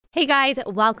Hey guys,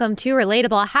 welcome to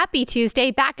Relatable. Happy Tuesday,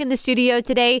 back in the studio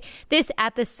today. This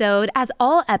episode, as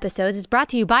all episodes, is brought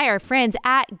to you by our friends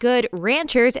at Good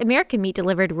Ranchers. American meat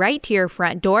delivered right to your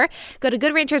front door. Go to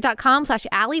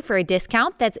goodranchers.com/Allie for a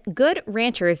discount. That's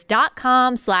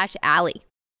goodranchers.com/Allie.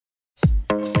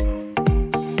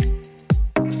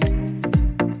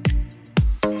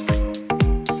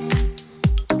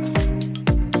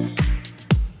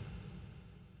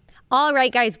 All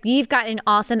right, guys, we've got an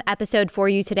awesome episode for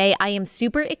you today. I am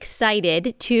super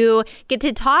excited to get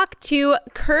to talk to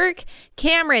Kirk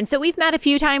Cameron. So we've met a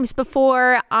few times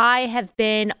before. I have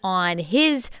been on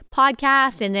his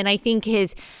podcast and then I think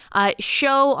his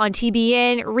show on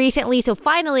TBN recently. So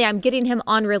finally, I'm getting him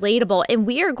on Relatable and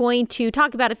we are going to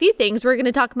talk about a few things. We're going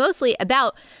to talk mostly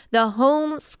about the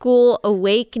Homeschool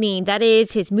Awakening. That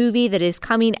is his movie that is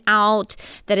coming out,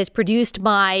 that is produced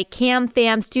by Cam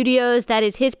Fam Studios. That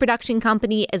is his production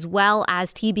company as well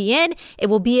as TBN. It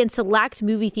will be in select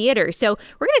movie theaters. So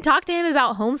we're going to talk to him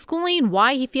about homeschooling,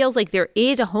 why he feels like there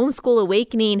is a homeschool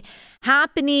awakening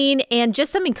happening, and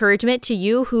just some encouragement to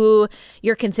you who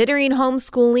you're considering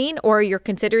homeschooling, or you're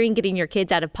considering getting your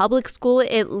kids out of public school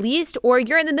at least, or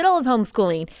you're in the middle of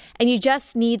homeschooling and you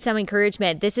just need some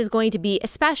encouragement. This is going to be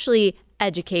especially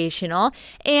educational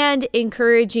and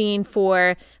encouraging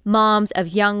for moms of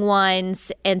young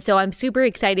ones. And so I'm super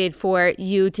excited for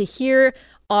you to hear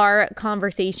our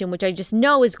conversation, which I just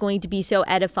know is going to be so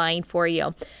edifying for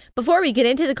you. Before we get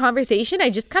into the conversation, I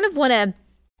just kind of want to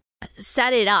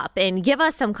set it up and give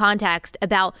us some context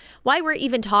about why we're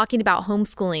even talking about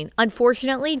homeschooling.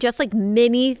 Unfortunately, just like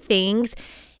many things,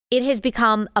 it has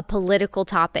become a political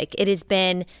topic. It has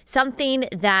been something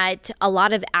that a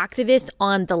lot of activists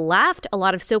on the left, a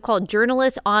lot of so-called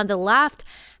journalists on the left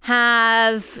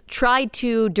have tried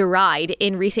to deride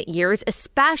in recent years,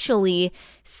 especially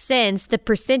since the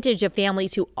percentage of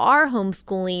families who are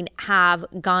homeschooling have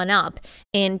gone up.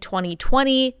 In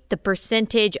 2020, the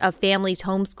percentage of families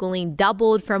homeschooling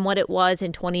doubled from what it was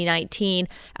in 2019.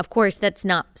 Of course, that's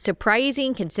not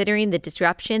surprising considering the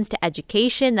disruptions to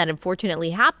education that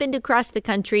unfortunately happened across the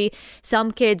country.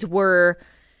 Some kids were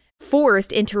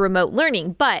forced into remote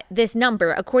learning. But this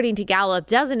number, according to Gallup,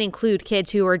 doesn't include kids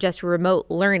who are just remote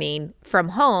learning from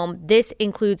home. This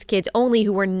includes kids only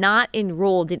who were not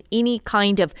enrolled in any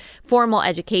kind of formal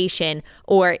education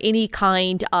or any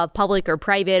kind of public or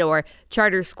private or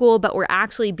charter school, but were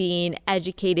actually being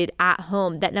educated at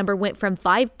home. That number went from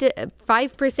 5%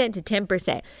 to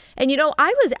 10%. And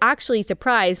I was actually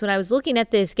surprised when I was looking at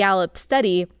this Gallup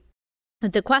study.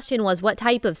 The question was, what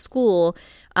type of school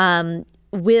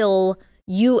will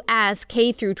you as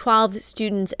K through 12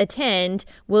 students attend?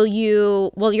 Will your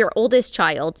oldest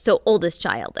child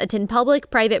attend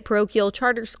public, private, parochial,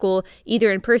 charter school,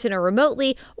 either in person or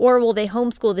remotely, or will they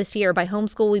homeschool this year? By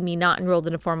homeschool, we mean not enrolled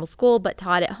in a formal school, but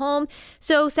taught at home.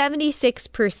 So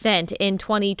 76% in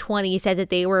 2020 said that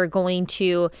they were going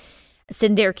to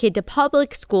send their kid to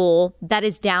public school. That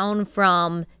is down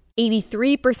from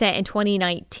 83% in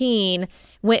 2019,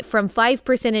 went from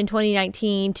 5% in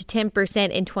 2019 to 10%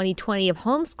 in 2020 of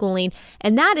homeschooling.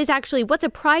 And that is actually what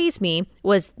surprised me,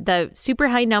 was the super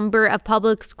high number of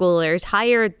public schoolers,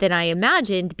 higher than I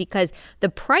imagined, because the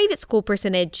private school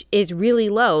percentage is really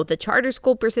low. The charter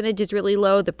school percentage is really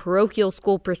low. The parochial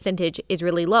school percentage is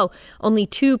really low. Only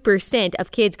 2%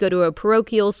 of kids go to a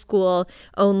parochial school.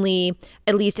 Only,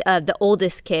 at least the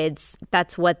oldest kids,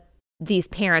 that's what these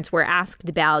parents were asked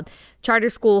about.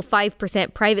 Charter school,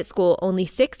 5%, private school, only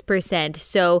 6%.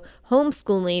 So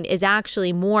homeschooling is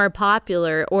actually more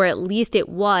popular, or at least it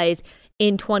was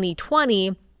in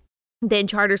 2020, than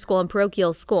charter school and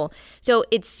parochial school. So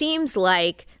it seems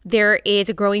like there is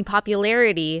a growing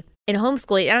popularity in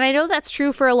homeschooling. And I know that's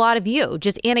true for a lot of you.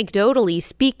 Just anecdotally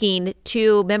speaking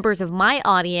to members of my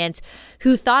audience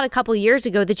who thought a couple years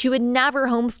ago that you would never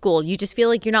homeschool. You just feel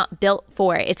like you're not built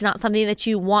for it. It's not something that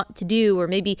you want to do, or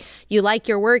maybe you like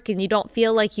your work and you don't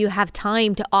feel like you have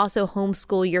time to also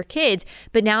homeschool your kids,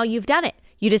 but now you've done it.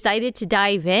 You decided to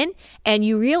dive in and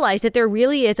you realize that there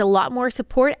really is a lot more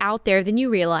support out there than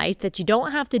you realized, that you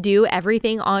don't have to do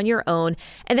everything on your own,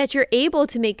 and that you're able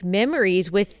to make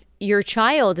memories with your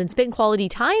child and spend quality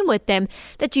time with them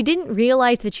that you didn't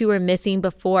realize that you were missing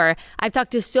before. I've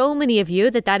talked to so many of you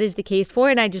that is the case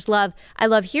for, and I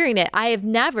love hearing it. I have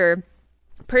never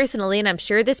personally, and I'm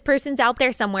sure this person's out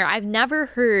there somewhere, I've never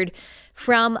heard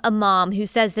from a mom who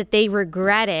says that they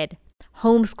regretted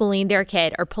homeschooling their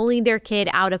kid or pulling their kid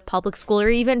out of public school or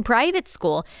even private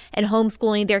school and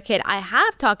homeschooling their kid. I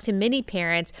have talked to many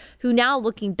parents who now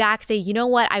looking back say, you know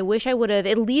what, I wish I would have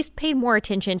at least paid more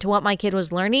attention to what my kid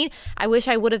was learning. I wish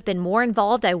I would have been more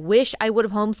involved. I wish I would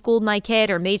have homeschooled my kid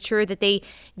or made sure that they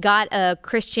got a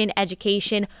Christian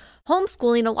education.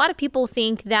 Homeschooling, a lot of people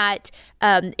think that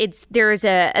there's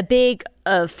a big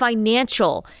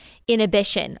financial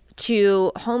inhibition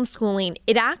to homeschooling.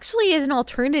 It actually is an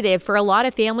alternative for a lot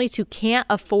of families who can't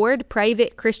afford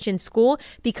private Christian school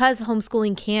because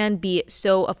homeschooling can be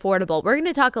so affordable. We're going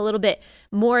to talk a little bit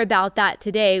more about that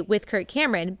today with Kirk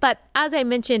Cameron. But as I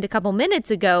mentioned a couple minutes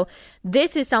ago,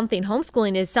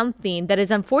 homeschooling is something that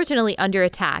is unfortunately under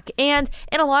attack. And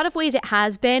in a lot of ways, it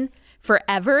has been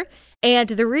forever. And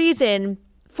the reason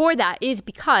for that is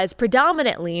because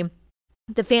predominantly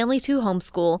the families who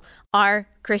homeschool are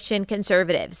Christian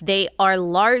conservatives. They are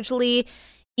largely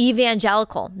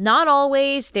evangelical. Not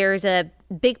always. There's a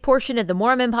big portion of the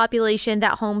Mormon population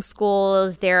that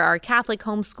homeschools. There are Catholic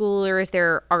homeschoolers.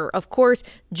 There are, of course,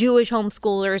 Jewish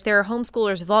homeschoolers. There are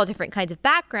homeschoolers of all different kinds of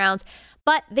backgrounds,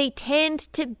 but they tend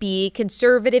to be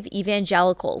conservative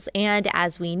evangelicals. And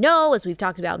as we know, as we've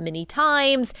talked about many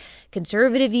times,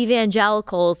 conservative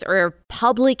evangelicals are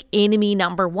public enemy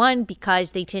number one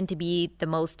because they tend to be the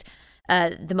most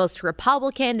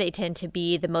Republican. They tend to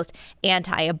be the most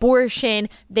anti-abortion.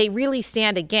 They really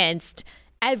stand against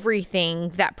everything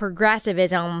that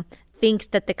progressivism thinks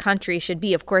that the country should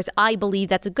be. Of course, I believe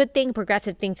that's a good thing.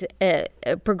 Progressives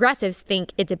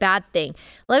think it's a bad thing.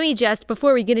 Let me just,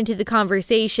 before we get into the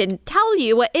conversation, tell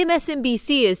you what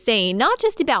MSNBC is saying, not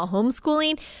just about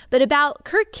homeschooling, but about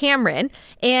Kirk Cameron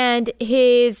and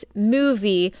his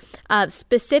movie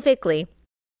specifically.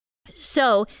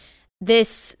 So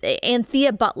this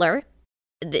Anthea Butler,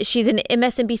 she's an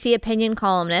MSNBC opinion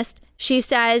columnist. She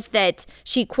says that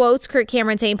she quotes Kirk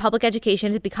Cameron saying public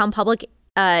education has become public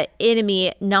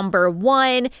enemy number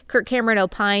one. Kirk Cameron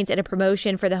opines in a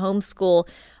promotion for the homeschool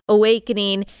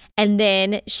awakening. And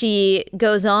then she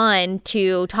goes on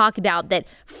to talk about that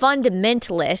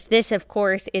fundamentalists, this of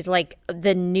course is like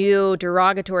the new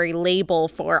derogatory label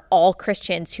for all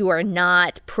Christians who are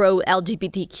not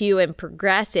pro-LGBTQ and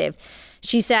progressive.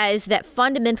 She says that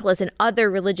fundamentalists and other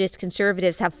religious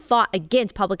conservatives have fought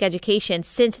against public education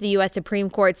since the U.S. Supreme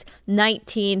Court's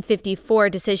 1954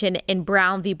 decision in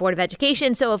Brown v. Board of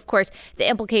Education. So, of course, the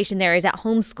implication there is that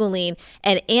homeschooling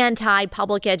and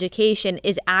anti-public education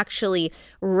is actually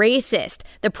racist.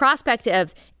 The prospect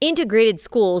of integrated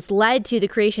schools led to the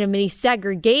creation of many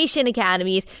segregation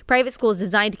academies, private schools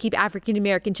designed to keep African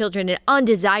American children and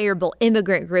undesirable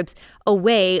immigrant groups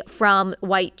away from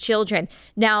white children.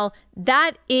 Now,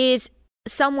 that is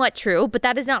somewhat true, but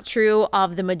that is not true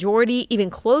of the majority, even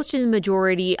close to the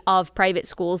majority of private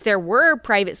schools. There were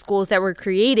private schools that were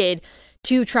created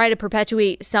to try to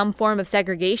perpetuate some form of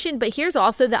segregation, but here's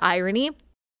also the irony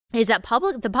is that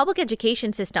the public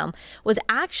education system was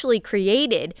actually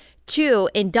created to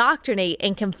indoctrinate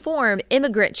and conform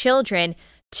immigrant children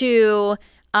to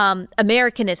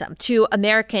Americanism, to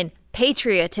American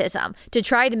patriotism, to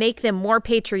try to make them more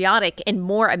patriotic and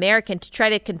more American, to try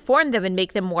to conform them and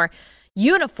make them more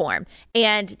uniform.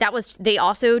 And they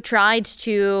also tried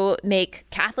to make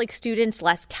Catholic students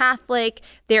less Catholic.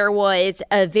 There was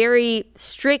a very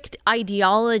strict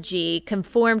ideology,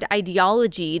 conformed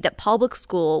ideology that public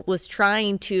school was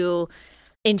trying to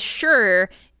ensure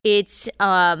its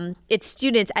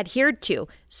students adhered to.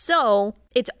 So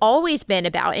it's always been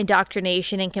about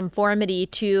indoctrination and conformity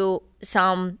to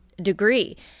some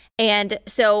degree. And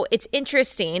so it's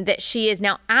interesting that she is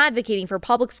now advocating for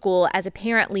public school as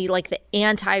apparently like the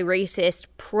anti-racist,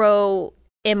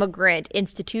 pro-immigrant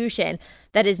institution.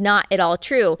 That is not at all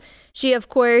true. She, of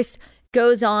course,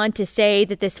 goes on to say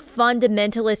that this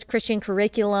fundamentalist Christian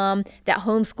curriculum that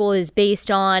homeschool is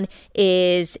based on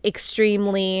is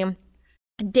extremely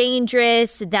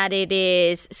dangerous, that it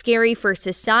is scary for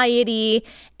society,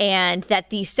 and that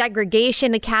the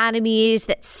segregation academies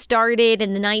that started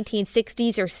in the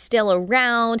 1960s are still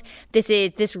around. This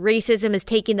racism is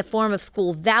taking the form of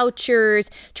school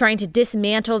vouchers, trying to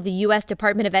dismantle the U.S.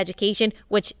 Department of Education,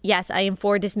 which, yes, I am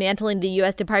for dismantling the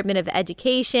U.S. Department of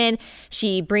Education.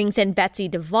 She brings in Betsy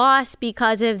DeVos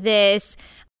because of this.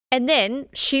 And then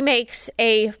she makes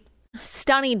a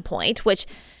stunning point, which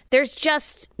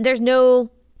there's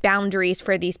no boundaries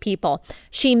for these people.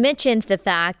 She mentions the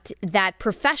fact that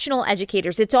professional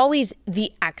educators, it's always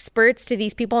the experts to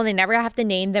these people, and they never have to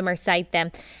name them or cite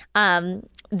them.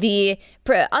 The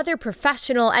other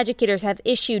professional educators have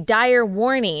issued dire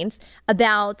warnings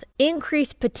about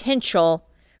increased potential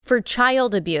for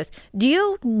child abuse. Do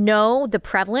you know the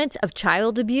prevalence of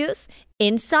child abuse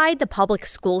inside the public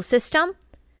school system?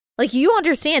 Like, you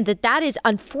understand that that is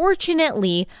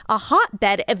unfortunately a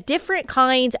hotbed of different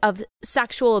kinds of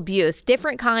sexual abuse,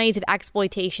 different kinds of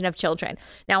exploitation of children.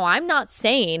 Now, I'm not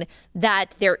saying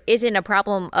that there isn't a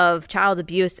problem of child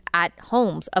abuse at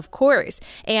homes, of course.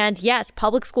 And yes,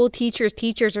 public school teachers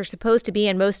are supposed to be,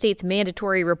 in most states,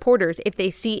 mandatory reporters if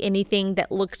they see anything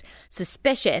that looks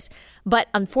suspicious. But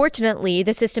unfortunately,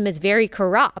 the system is very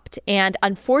corrupt. And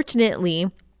unfortunately,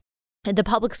 the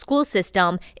public school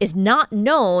system is not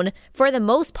known, for the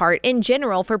most part, in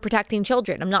general, for protecting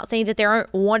children. I'm not saying that there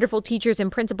aren't wonderful teachers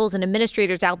and principals and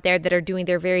administrators out there that are doing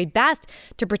their very best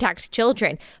to protect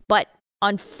children. But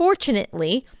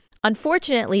unfortunately,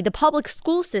 the public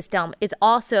school system is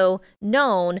also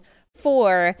known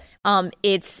for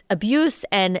its abuse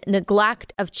and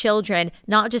neglect of children,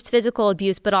 not just physical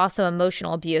abuse, but also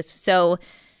emotional abuse. So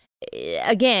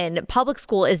again, public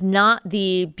school is not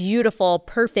the beautiful,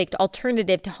 perfect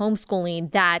alternative to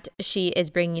homeschooling that she is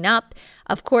bringing up.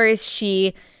 Of course,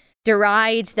 she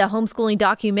derides the homeschooling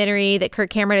documentary that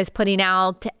Kirk Cameron is putting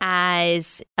out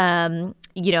as, a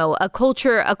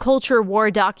culture war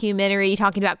documentary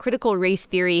talking about critical race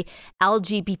theory,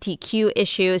 LGBTQ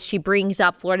issues. She brings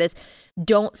up Florida's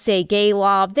Don't Say Gay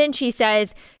law. Then she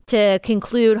says, to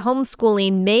conclude,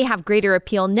 homeschooling may have greater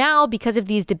appeal now because of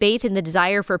these debates and the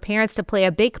desire for parents to play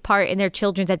a big part in their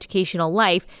children's educational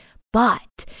life,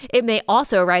 but it may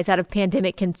also arise out of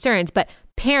pandemic concerns. But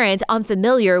parents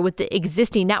unfamiliar with the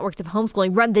existing networks of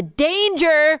homeschooling run the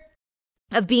danger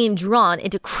of being drawn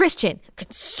into Christian,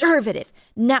 conservative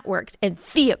networks and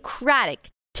theocratic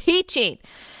teaching.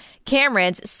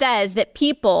 Cameron says that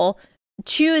people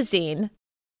choosing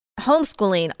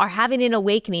homeschooling are having an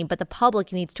awakening, but the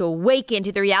public needs to awaken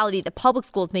to the reality that public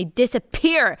schools may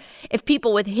disappear if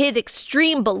people with his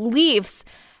extreme beliefs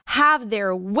have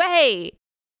their way.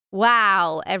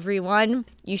 Wow, everyone,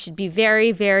 you should be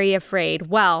very, very afraid.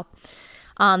 Well,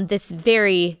 this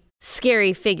very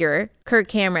scary figure, Kirk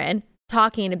Cameron,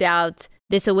 talking about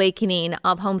this awakening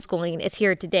of homeschooling, is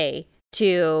here today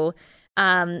to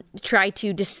try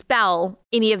to dispel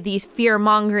any of these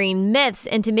fear-mongering myths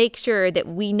and to make sure that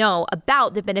we know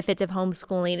about the benefits of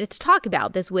homeschooling and to talk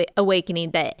about this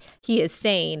awakening that he is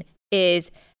saying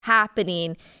is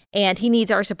happening. And he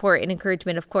needs our support and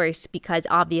encouragement, of course, because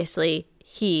obviously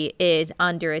he is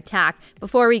under attack.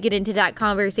 Before we get into that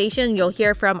conversation, you'll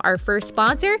hear from our first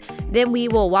sponsor. Then we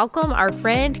will welcome our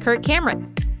friend Kirk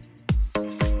Cameron.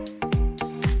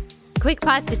 Quick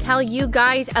pause to tell you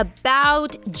guys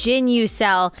about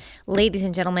Genucel. Ladies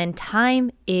and gentlemen, time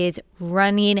is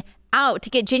running out. To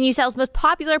get Genucel's most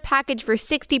popular package for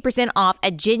 60% off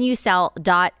at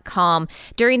Genucel.com.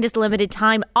 During this limited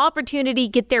time opportunity,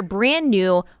 get their brand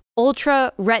new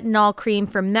Ultra Retinol Cream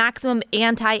for maximum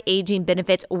anti-aging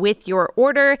benefits with your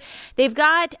order. They've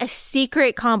got a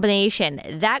secret combination.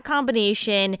 That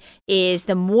combination is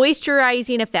the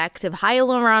moisturizing effects of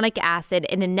hyaluronic acid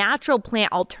and a natural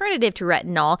plant alternative to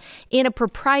retinol in a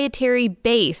proprietary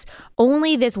base.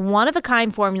 Only this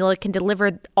one-of-a-kind formula can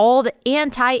deliver all the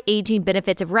anti-aging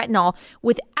benefits of retinol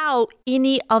without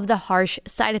any of the harsh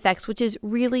side effects, which is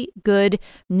really good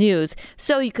news.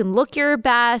 So you can look your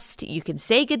best, you can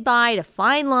say goodbye to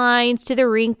fine lines, to the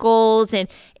wrinkles, and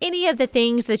any of the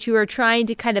things that you are trying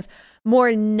to kind of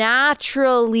more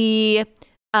naturally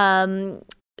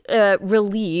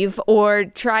relieve or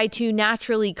try to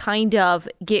naturally kind of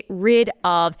get rid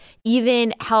of.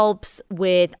 Even helps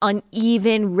with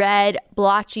uneven, red,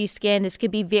 blotchy skin. This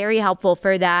could be very helpful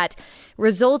for that.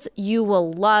 Results you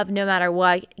will love no matter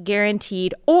what,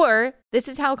 guaranteed. Or this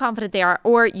is how confident they are,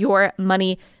 or your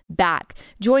money back.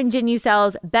 Join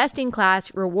Genucel's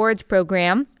best-in-class rewards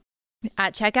program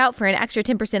at checkout for an extra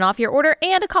 10% off your order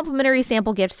and a complimentary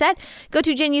sample gift set. Go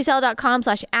to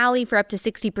Genucel.com/Allie for up to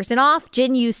 60% off.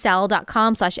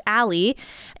 Genucel.com/Allie.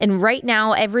 And right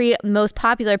now, every most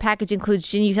popular package includes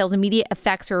Genucel's immediate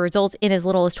effects for results in as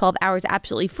little as 12 hours,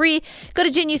 absolutely free. Go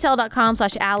to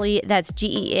Genucel.com/Allie. That's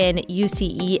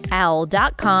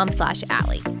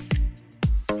GENUCEL.com/Allie.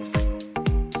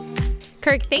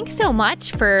 Kirk, thanks so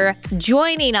much for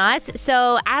joining us.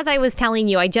 So as I was telling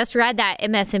you, I just read that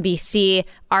MSNBC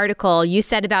article. You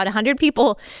said about 100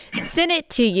 people sent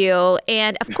it to you.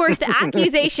 And of course, the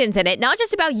accusations in it, not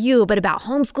just about you, but about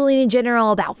homeschooling in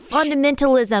general, about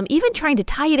fundamentalism, even trying to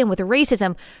tie it in with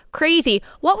racism. Crazy.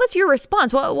 What was your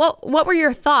response? What were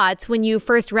your thoughts when you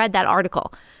first read that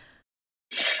article?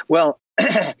 Well,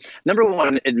 number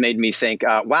one, it made me think,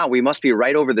 wow, we must be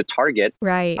right over the target.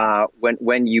 Right.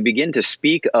 When you begin to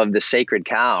speak of the sacred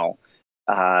cow,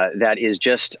 that is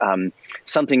just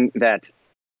something that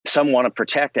some want to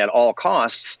protect at all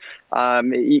costs,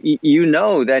 you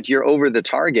know that you're over the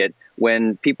target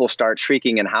when people start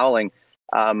shrieking and howling.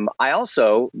 I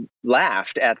also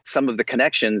laughed at some of the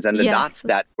connections and the dots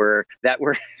that were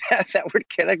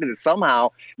connected. Somehow,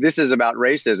 this is about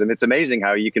racism. It's amazing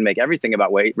how you can make everything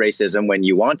about racism when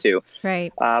you want to.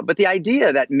 Right. But the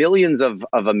idea that millions of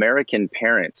American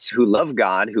parents who love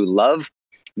God, who love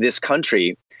this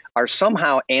country, are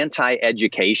somehow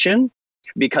anti-education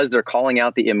because they're calling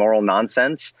out the immoral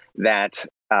nonsense that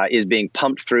is being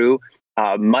pumped through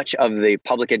much of the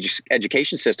public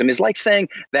education system is like saying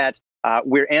that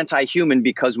we're anti-human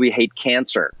because we hate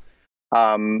cancer.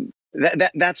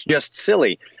 That's just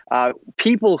silly.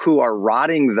 People who are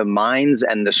rotting the minds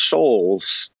and the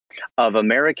souls of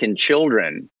American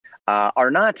children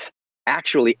are not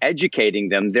actually educating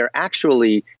them. They're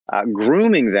actually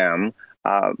grooming them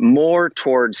more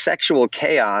towards sexual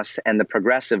chaos and the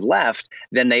progressive left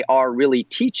than they are really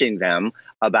teaching them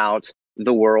about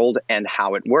the world and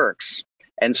how it works.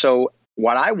 And so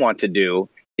what I want to do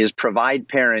is provide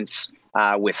parents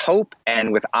with hope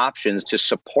and with options to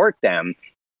support them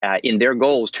in their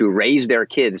goals to raise their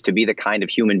kids to be the kind of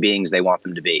human beings they want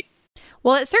them to be.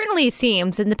 Well, it certainly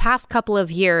seems in the past couple of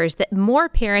years that more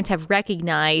parents have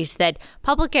recognized that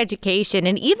public education,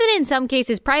 and even in some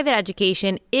cases private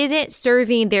education, isn't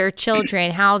serving their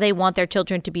children how they want their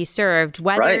children to be served,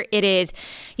 whether it is,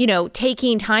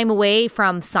 taking time away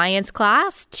from science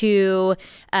class to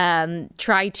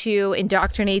try to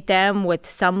indoctrinate them with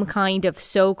some kind of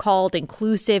so-called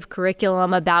inclusive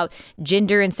curriculum about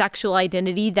gender and sexual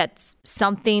identity. That's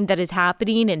something that is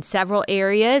happening in several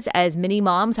areas, as many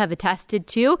moms have attested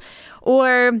to,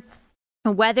 or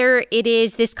whether it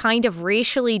is this kind of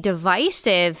racially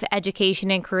divisive education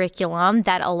and curriculum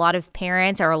that a lot of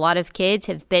parents or a lot of kids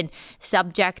have been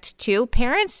subject to.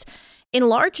 Parents in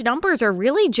large numbers are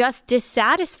really just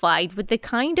dissatisfied with the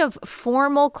kind of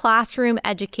formal classroom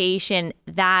education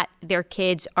that their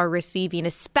kids are receiving,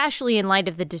 especially in light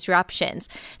of the disruptions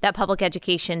that public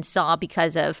education saw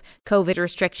because of COVID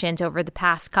restrictions over the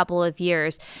past couple of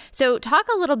years. So talk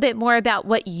a little bit more about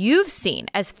what you've seen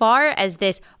as far as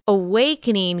this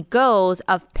awakening goes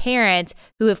of parents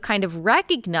who have kind of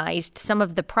recognized some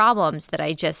of the problems that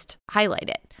I just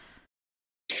highlighted.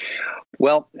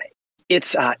 Well,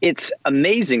 it's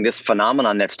amazing, this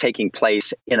phenomenon that's taking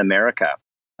place in America.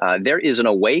 There is an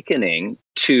awakening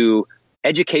to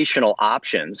educational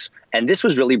options. And this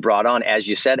was really brought on, as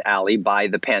you said, Allie, by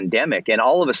the pandemic. And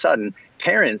all of a sudden,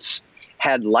 parents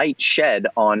had light shed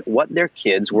on what their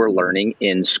kids were learning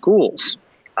in schools,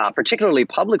 particularly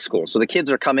public schools. So the kids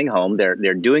are coming home, they're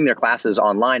doing their classes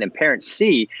online, and parents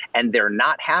see, and they're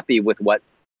not happy with what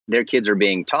their kids are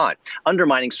being taught,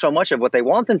 undermining so much of what they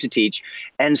want them to teach.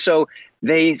 And so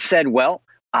they said, well,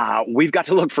 we've got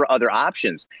to look for other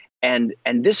options. And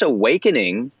this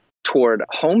awakening toward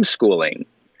homeschooling,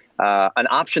 an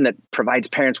option that provides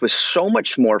parents with so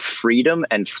much more freedom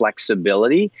and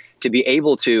flexibility to be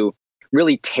able to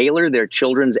really tailor their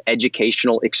children's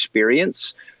educational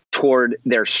experience toward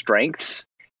their strengths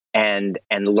and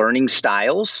learning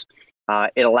styles.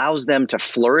 It allows them to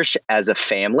flourish as a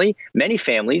family. Many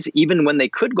families, even when they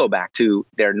could go back to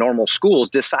their normal schools,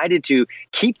 decided to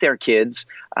keep their kids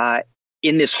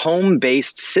in this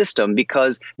home-based system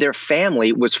because their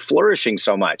family was flourishing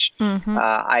so much.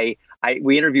 Mm-hmm.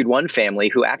 We interviewed one family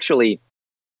who actually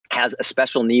has a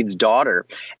special needs daughter.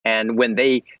 And when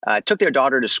they took their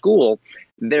daughter to school,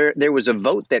 there was a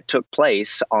vote that took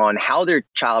place on how their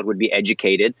child would be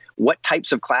educated, what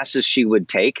types of classes she would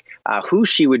take, who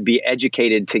she would be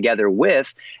educated together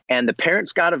with. And the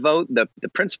parents got a vote, the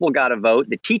principal got a vote,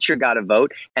 the teacher got a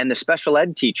vote, and the special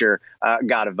ed teacher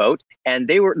got a vote. And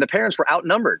the parents were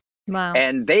outnumbered. Wow.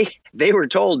 And they were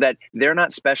told that they're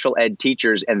not special ed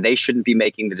teachers and they shouldn't be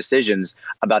making the decisions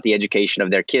about the education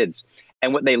of their kids.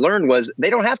 And what they learned was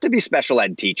they don't have to be special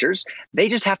ed teachers. They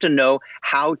just have to know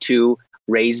how to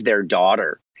raise their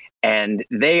daughter. And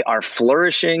they are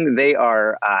flourishing. They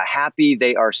are happy.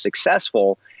 They are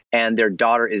successful. And their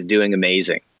daughter is doing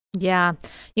amazing. Yeah.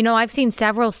 I've seen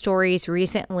several stories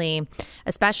recently,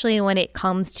 especially when it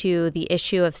comes to the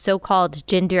issue of so-called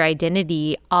gender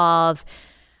identity of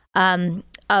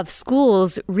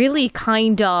schools really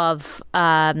kind of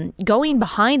going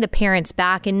behind the parents'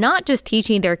 back and not just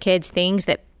teaching their kids things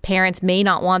that parents may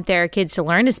not want their kids to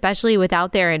learn, especially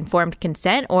without their informed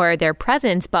consent or their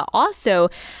presence, but also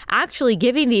actually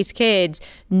giving these kids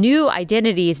new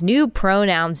identities, new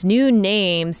pronouns, new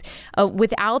names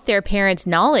without their parents'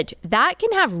 knowledge. That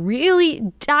can have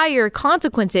really dire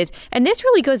consequences. And this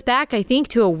really goes back, I think,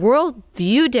 to a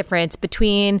worldview difference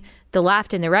between the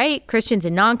left and the right, Christians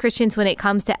and non-Christians, when it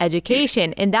comes to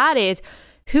education. And that is,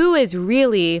 who is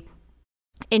really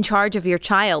in charge of your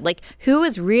child? Like, who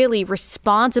is really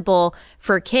responsible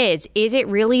for kids? Is it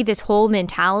really this whole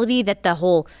mentality that the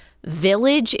whole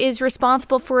village is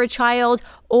responsible for a child?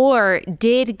 Or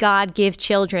did God give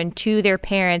children to their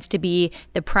parents to be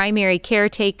the primary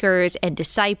caretakers and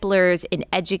disciplers and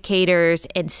educators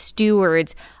and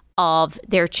stewards of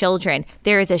their children?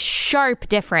 There is a sharp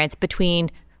difference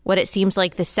between what it seems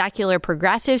like the secular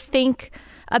progressives think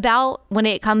about when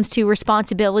it comes to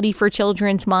responsibility for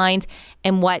children's minds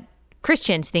and what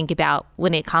Christians think about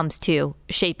when it comes to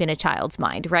shaping a child's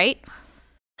mind, right?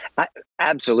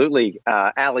 Absolutely.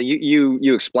 Allie,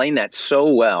 you explained that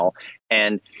so well.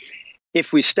 And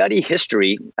if we study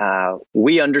history,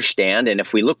 we understand, and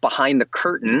if we look behind the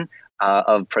curtain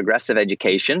of progressive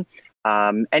education,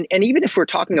 and even if we're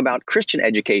talking about Christian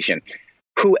education,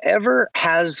 whoever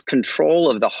has control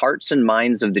of the hearts and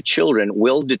minds of the children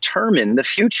will determine the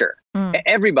future.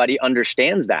 Everybody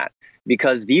understands that,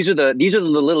 because these are the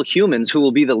little humans who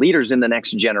will be the leaders in the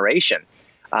next generation.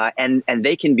 And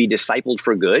they can be discipled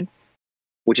for good,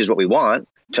 which is what we want,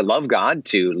 to love God,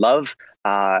 to love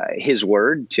his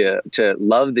word, to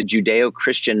love the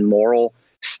Judeo-Christian moral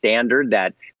standard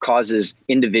that causes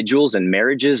individuals and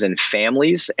marriages and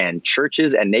families and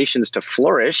churches and nations to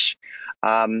flourish.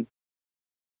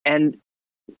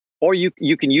 Or you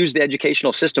can use the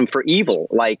educational system for evil,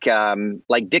 like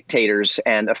dictators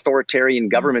and authoritarian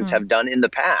governments have done in the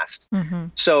past.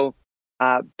 So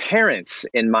parents,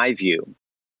 in my view,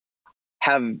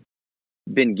 have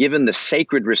been given the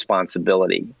sacred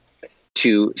responsibility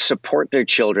to support their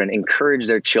children, encourage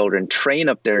their children, train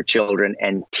up their children,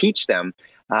 and teach them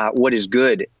what is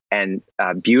good and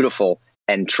beautiful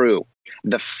and true.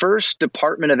 The first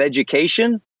department of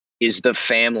education is the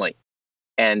family.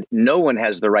 And no one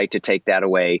has the right to take that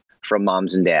away from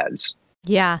moms and dads.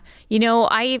 Yeah. You know,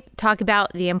 I talk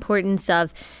about the importance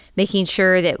of making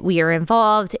sure that we are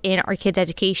involved in our kids'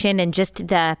 education, and just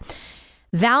the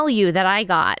value that I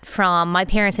got from my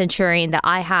parents ensuring that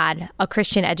I had a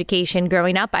Christian education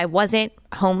growing up. I wasn't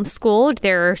homeschooled.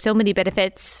 There are so many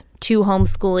benefits to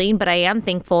homeschooling, but I am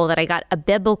thankful that I got a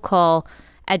biblical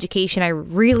education. I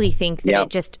really think that it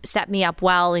just set me up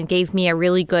well and gave me a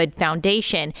really good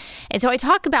foundation. And so I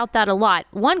talk about that a lot.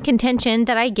 One contention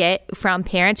that I get from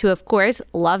parents who, of course,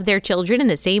 love their children in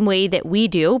the same way that we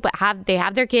do, but they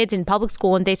have their kids in public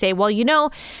school, and they say, well, you know,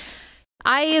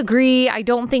 I agree. I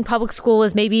don't think public school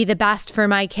is maybe the best for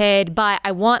my kid, but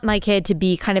I want my kid to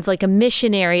be kind of like a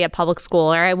missionary at public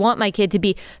school, or I want my kid to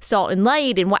be salt and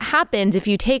light. And what happens if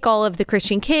you take all of the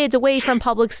Christian kids away from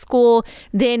public school?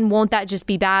 Then won't that just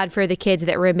be bad for the kids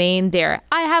that remain there?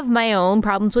 I have my own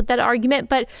problems with that argument,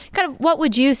 but kind of what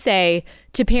would you say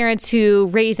to parents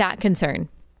who raise that concern?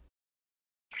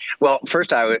 Well,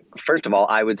 first of all,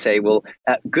 I would say, well,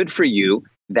 good for you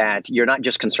that you're not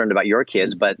just concerned about your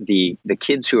kids, but the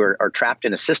kids who are trapped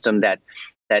in a system that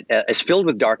is filled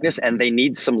with darkness, and they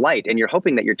need some light. And you're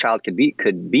hoping that your child could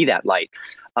be that light.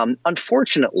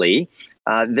 Unfortunately,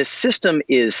 the system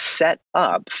is set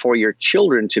up for your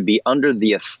children to be under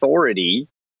the authority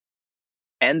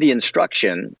and the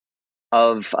instruction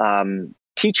of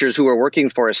teachers who are working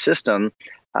for a system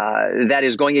that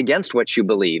is going against what you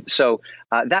believe. So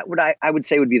that I would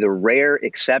say would be the rare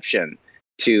exception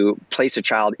to place a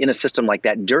child in a system like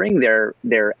that during their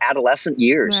adolescent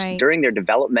years, right, during their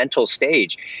developmental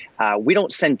stage. We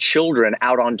don't send children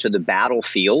out onto the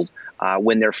battlefield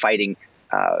when they're fighting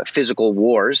physical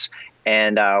wars.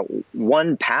 And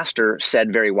one pastor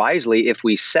said very wisely, if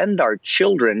we send our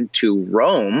children to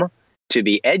Rome to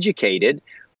be educated,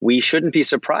 we shouldn't be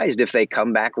surprised if they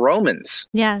come back Romans.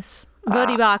 Yes.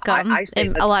 Vodi Bakum,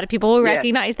 and a lot of people will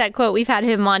recognize that quote. We've had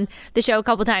him on the show a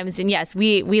couple times, and yes,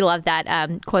 we love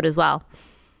that quote as well.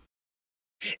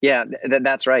 Yeah,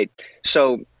 that's right.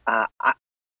 So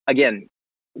again,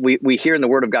 we hear in the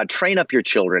Word of God, train up your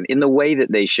children in the way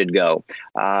that they should go.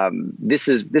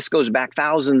 This goes back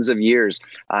thousands of years.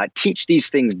 Teach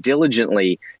these things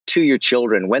diligently to your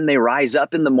children when they rise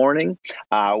up in the morning,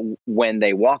 when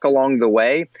they walk along the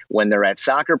way, when they're at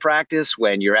soccer practice,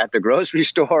 when you're at the grocery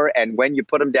store, and when you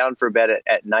put them down for bed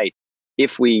at night.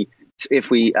 If we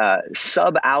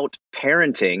sub out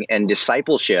parenting and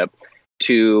discipleship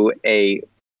to a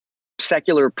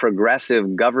secular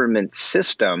progressive government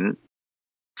system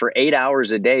for 8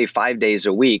 hours a day, 5 days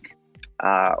a week,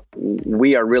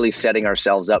 we are really setting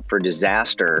ourselves up for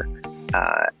disaster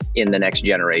in the next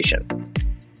generation.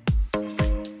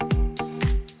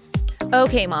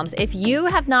 Okay, moms, if you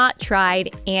have not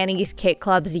tried Annie's Kit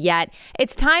Clubs yet,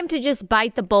 it's time to just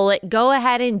bite the bullet. Go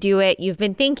ahead and do it. You've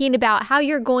been thinking about how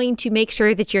you're going to make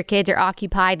sure that your kids are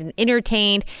occupied and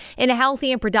entertained in a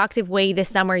healthy and productive way this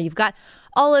summer. You've got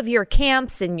all of your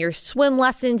camps and your swim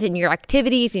lessons and your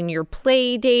activities and your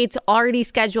play dates already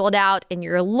scheduled out, and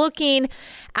you're looking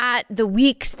at the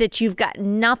weeks that you've got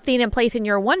nothing in place, and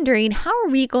you're wondering, how are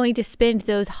we going to spend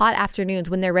those hot afternoons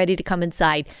when they're ready to come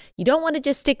inside? You don't want to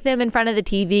just stick them in front of the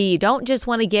TV. You don't just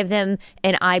want to give them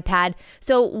an iPad.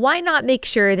 So why not make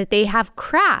sure that they have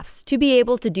crafts to be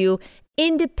able to do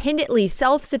independently,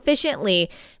 self-sufficiently?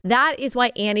 That is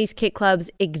why Annie's Kit Clubs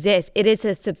exists. It is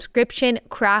a subscription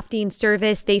crafting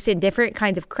service. They send different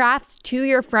kinds of crafts to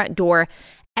your front door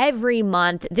every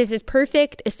month. This is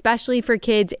perfect, especially for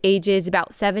kids ages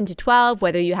about 7 to 12,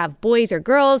 whether you have boys or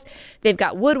girls. They've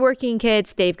got woodworking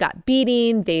kits, they've got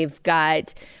beading, they've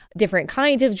got different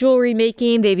kinds of jewelry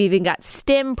making. They've even got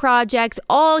STEM projects,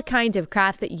 all kinds of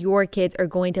crafts that your kids are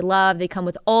going to love. They come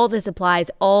with all the supplies,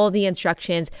 all the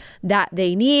instructions that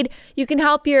they need. You can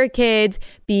help your kids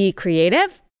be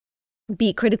creative,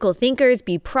 be critical thinkers,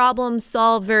 be problem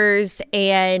solvers,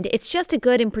 and it's just a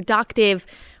good and productive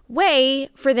way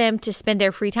for them to spend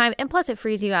their free time. And plus, it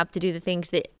frees you up to do the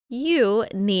things that you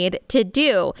need to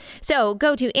do. So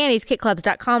go to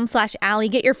annieskitclubs.com/Allie.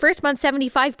 Get your first month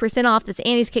 75% off. That's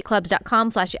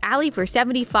annieskitclubs.com/Allie for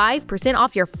 75%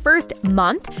 off your first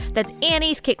month. That's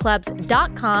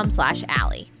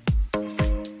annieskitclubs.com/Allie.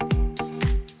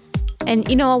 And,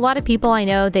 you know, a lot of people I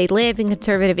know, they live in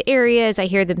conservative areas. I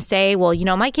hear them say, well, you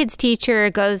know, my kid's teacher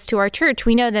goes to our church.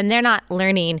 We know them. They're not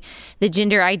learning the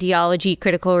gender ideology,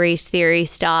 critical race theory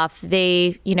stuff.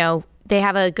 They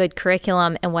have a good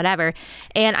curriculum and whatever.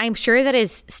 And I'm sure that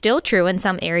is still true in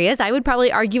some areas. I would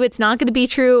probably argue it's not going to be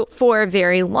true for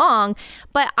very long,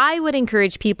 but I would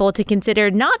encourage people to consider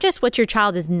not just what your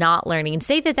child is not learning.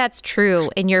 Say that that's true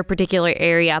in your particular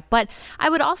area, but I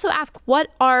would also ask, what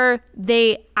are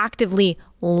they actively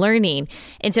learning?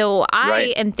 And so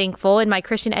I am thankful in my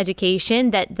Christian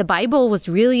education that the Bible was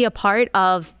really a part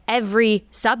of every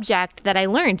subject that I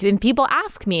learned. And people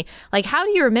ask me, like, how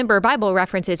do you remember Bible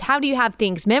references? How do you have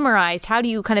things memorized? How do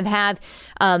you kind of have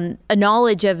a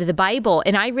knowledge of the Bible?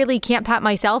 And I really can't pat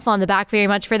myself on the back very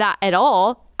much for that at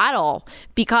all,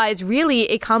 because really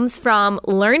it comes from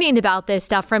learning about this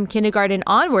stuff from kindergarten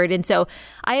onward. And so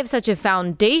I have such a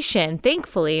foundation,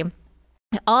 thankfully,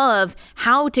 of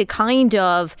how to kind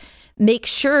of make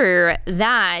sure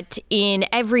that in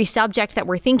every subject that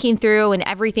we're thinking through and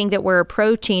everything that we're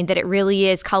approaching, that it really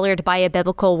is colored by a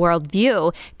biblical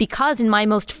worldview. Because in my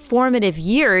most formative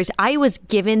years, I was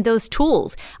given those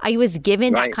tools. I was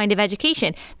given that kind of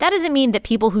education. That doesn't mean that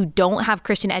people who don't have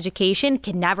Christian education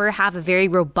can never have a very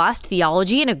robust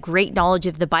theology and a great knowledge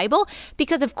of the Bible,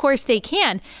 because of course they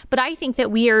can. But I think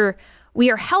that we are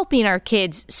helping our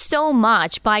kids so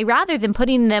much by, rather than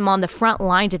putting them on the front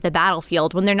lines of the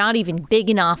battlefield when they're not even big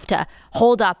enough to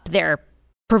hold up their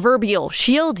proverbial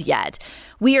shield yet,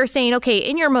 we are saying, okay,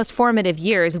 in your most formative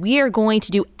years, we are going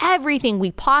to do everything we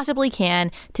possibly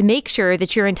can to make sure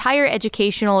that your entire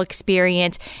educational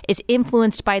experience is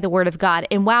influenced by the Word of God.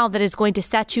 And wow, that is going to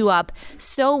set you up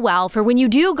so well for when you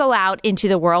do go out into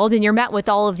the world and you're met with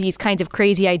all of these kinds of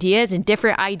crazy ideas and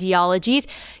different ideologies.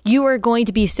 You are going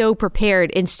to be so prepared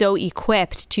and so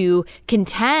equipped to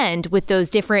contend with those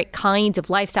different kinds of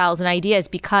lifestyles and ideas,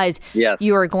 because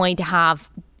you are going to have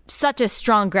such a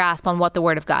strong grasp on what the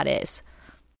Word of God is.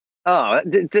 Oh,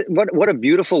 what a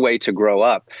beautiful way to grow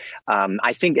up.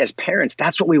 I think as parents,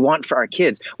 that's what we want for our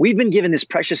kids. We've been given this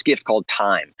precious gift called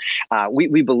time.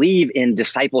 We believe in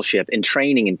discipleship, in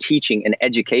training, and teaching, and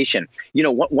education. You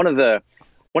know, one of the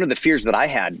fears that I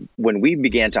had when we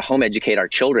began to home educate our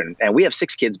children, and we have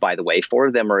 6 kids, by the way, 4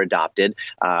 of them are adopted.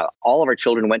 All of our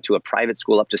children went to a private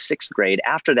school up to 6th grade.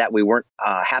 After that, we weren't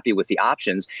happy with the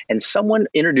options, and someone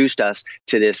introduced us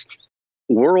to this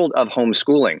world of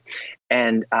homeschooling.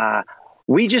 And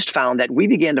we just found that we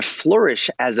began to flourish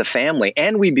as a family,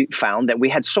 and we found that we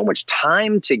had so much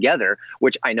time together,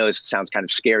 which I know sounds kind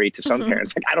of scary to some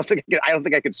parents. Like, I don't think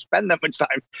I could spend that much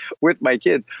time with my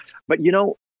kids. But you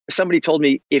know, somebody told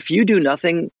me, if you do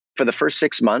nothing for the first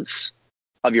 6 months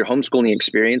of your homeschooling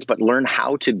experience, but learn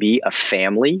how to be a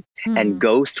family and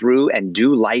go through and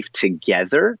do life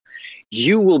together,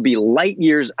 you will be light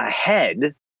years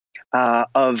ahead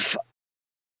of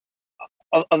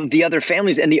the other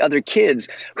families and the other kids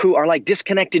who are like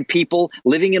disconnected people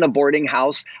living in a boarding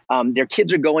house. Their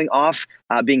kids are going off,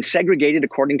 being segregated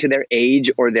according to their age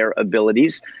or their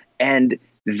abilities. And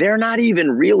they're not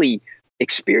even really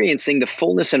experiencing the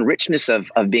fullness and richness of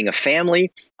being a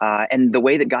family and the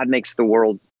way that God makes the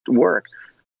world work.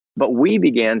 But we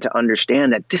began to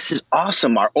understand that this is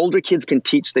awesome. Our older kids can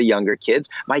teach the younger kids.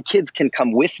 My kids can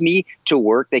come with me to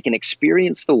work. They can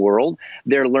experience the world.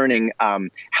 They're learning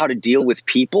how to deal with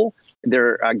people.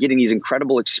 They're getting these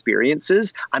incredible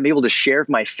experiences. I'm able to share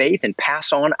my faith and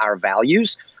pass on our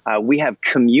values. We have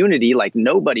community like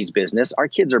nobody's business. Our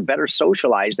kids are better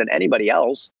socialized than anybody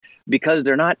else because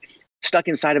they're not stuck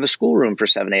inside of a schoolroom for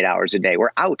 7-8 hours a day.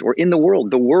 We're out. We're in the world.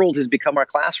 The world has become our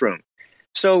classroom.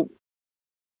 So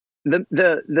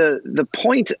the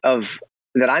point of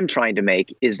that I'm trying to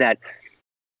make is that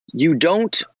you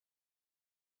don't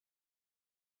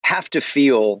have to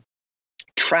feel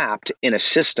trapped in a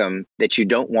system that you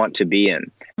don't want to be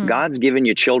in. God's given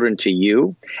your children to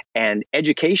you, and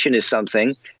education is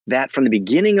something that from the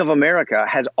beginning of America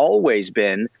has always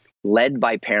been led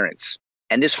by parents.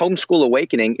 And this homeschool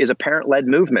awakening is a parent-led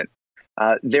movement.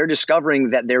 They're discovering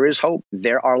that there is hope.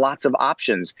 There are lots of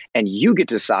options, and you get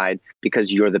to decide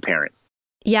because you're the parent.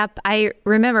 Yep. I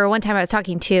remember one time I was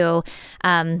talking to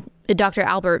Dr.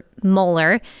 Albert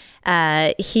Mohler.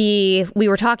 We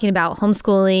were talking about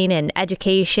homeschooling and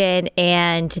education,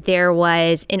 and there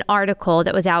was an article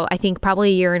that was out, I think probably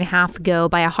a year and a half ago,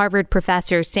 by a Harvard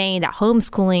professor saying that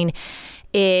homeschooling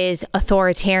is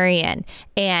authoritarian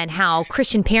and how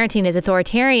Christian parenting is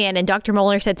authoritarian. And Dr.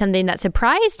 Mohler said something that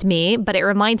surprised me, but it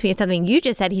reminds me of something you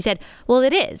just said. He said, well,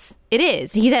 it is. It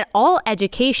is. He said all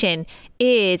education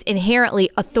is inherently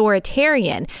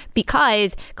authoritarian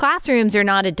because classrooms are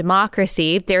not a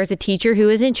democracy. There's a teacher who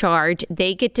is in charge.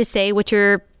 They get to say what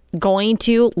you're going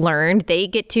to learn. They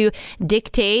get to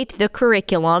dictate the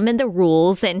curriculum and the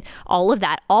rules and all of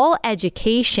that. All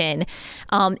education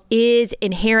is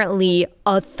inherently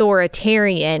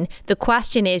authoritarian. The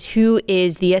question is, who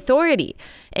is the authority?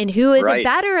 And who is a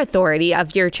better authority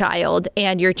of your child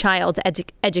and your child's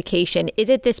education? Is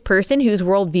it this person whose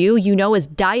worldview you know is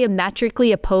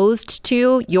diametrically opposed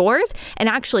to yours and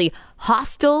actually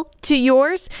hostile to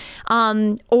yours?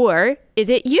 Or is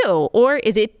it you? Or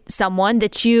is it someone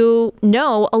that you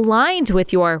know aligns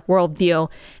with your worldview?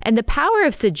 And the power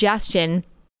of suggestion,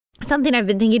 something I've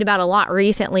been thinking about a lot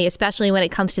recently, especially when it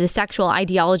comes to the sexual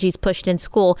ideologies pushed in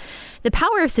school. The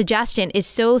power of suggestion is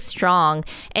so strong.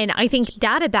 And I think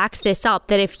data backs this up,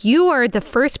 that if you are the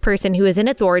first person who is in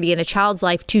authority in a child's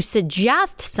life to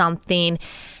suggest something,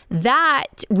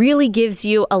 that really gives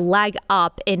you a leg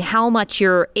up in how much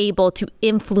you're able to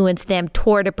influence them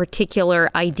toward a particular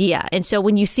idea. And so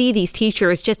when you see these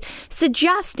teachers just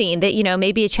suggesting that, you know,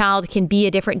 maybe a child can be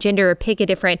a different gender or pick a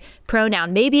different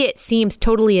pronoun, maybe it seems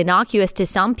totally innocuous to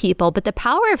some people, but the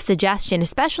power of suggestion,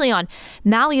 especially on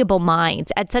malleable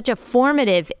minds at such a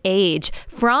formative age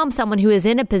from someone who is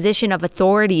in a position of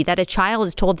authority, that a child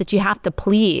is told that you have to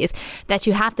please, that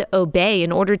you have to obey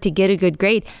in order to get a good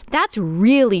grade, that's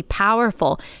really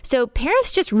powerful. So parents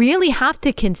just really have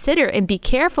to consider and be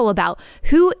careful about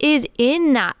who is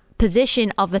in that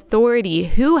position of authority,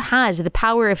 who has the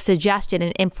power of suggestion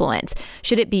and influence.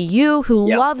 Should it be you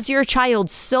who loves your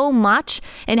child so much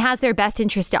and has their best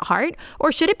interest at heart?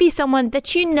 Or should it be someone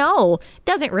that you know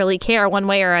doesn't really care one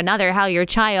way or another how your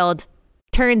child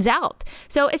turns out?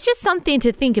 So it's just something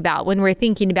to think about when we're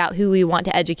thinking about who we want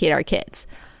to educate our kids.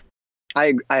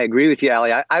 I agree with you,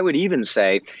 Allie. I would even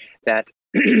say that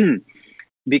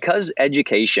because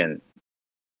education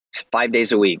 5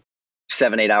 days a week,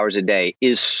 7-8 hours a day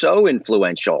is so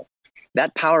influential,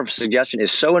 that power of suggestion is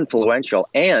so influential.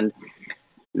 And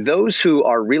those who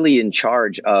are really in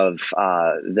charge of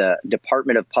the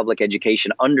Department of Public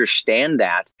Education understand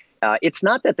that. It's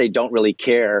not that they don't really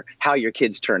care how your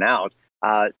kids turn out.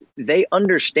 They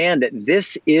understand that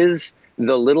this is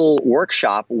the little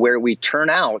workshop where we turn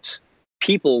out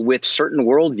people with certain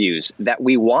worldviews that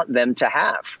we want them to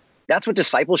have. That's what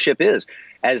discipleship is.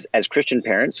 As Christian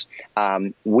parents,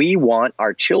 we want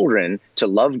our children to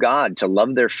love God, to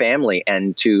love their family,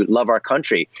 and to love our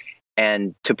country,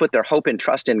 and to put their hope and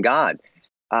trust in God.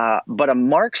 But a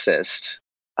Marxist,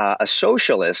 a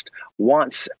socialist,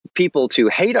 wants people to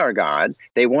hate our God.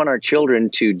 They want our children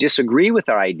to disagree with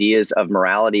our ideas of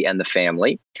morality and the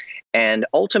family, and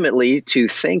ultimately to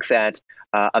think that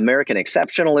American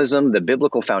exceptionalism, the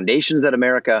biblical foundations that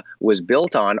America was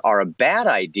built on, are a bad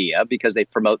idea because they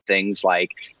promote things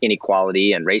like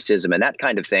inequality and racism and that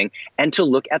kind of thing, and to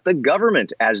look at the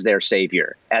government as their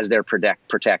savior, as their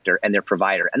protector and their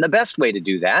provider. And the best way to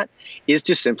do that is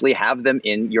to simply have them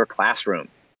in your classroom.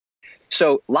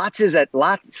 So lots is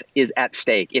at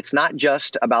stake. It's not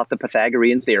just about the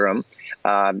Pythagorean theorem.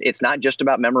 It's not just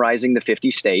about memorizing the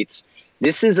 50 states.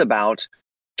 This is about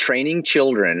training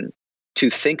children to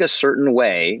think a certain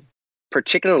way,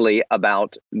 particularly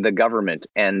about the government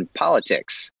and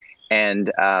politics.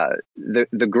 And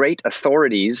the great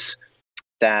authorities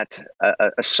that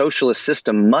a socialist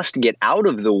system must get out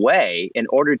of the way in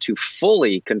order to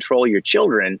fully control your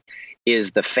children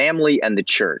is the family and the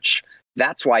church.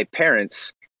 That's why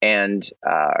parents and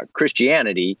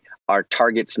Christianity are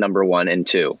targets number 1 and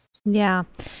 2. Yeah.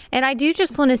 And I do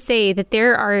just want to say that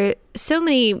there are so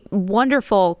many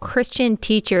wonderful Christian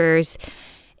teachers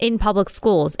in public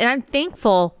schools, and I'm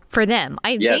thankful for them.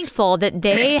 I'm thankful that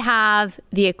they have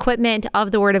the equipment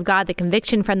of the Word of God, the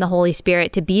conviction from the Holy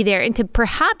Spirit to be there and to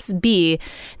perhaps be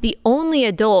the only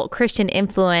adult Christian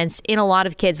influence in a lot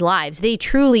of kids' lives. They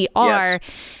truly are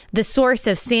the source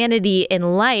of sanity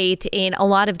and light in a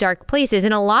lot of dark places.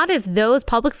 And a lot of those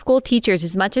public school teachers,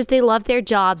 as much as they love their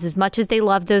jobs, as much as they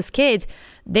love those kids,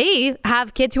 they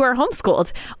have kids who are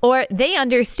homeschooled, or they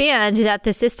understand that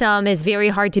the system is very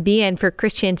hard to be in for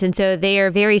Christians. And so they are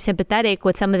very sympathetic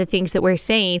with some of the things that we're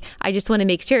saying. I just want to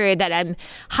make sure that I'm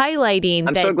highlighting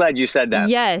I'm so glad you said that.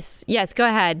 Yes, go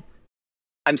ahead.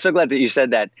 I'm so glad that you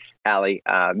said that, Allie,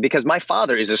 because my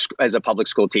father is a public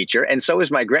school teacher, and so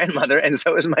is my grandmother, and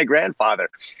so is my grandfather.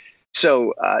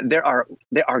 So there are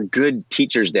good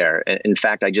teachers there. In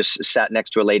fact, I just sat next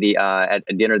to a lady at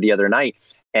a dinner the other night,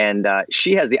 and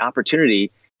she has the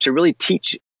opportunity to really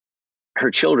teach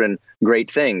her children great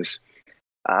things,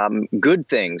 good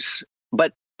things.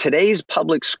 But today's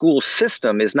public school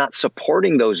system is not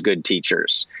supporting those good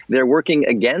teachers. They're working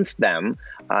against them.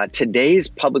 Today's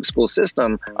public school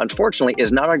system, unfortunately,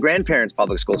 is not our grandparents'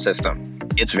 public school system.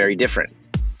 It's very different.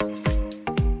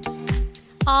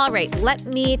 All right, let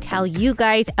me tell you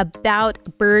guys about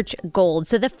Birch Gold.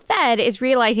 So the Fed is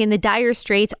realizing the dire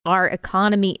straits our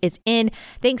economy is in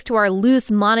thanks to our loose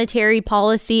monetary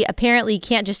policy. Apparently, you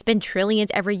can't just spend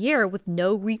trillions every year with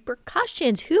no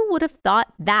repercussions. Who would have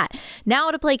thought that?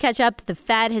 Now to play catch up, the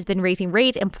Fed has been raising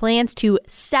rates and plans to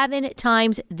 7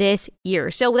 times this year.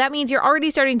 So that means you're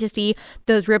already starting to see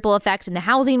those ripple effects in the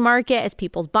housing market as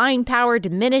people's buying power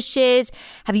diminishes.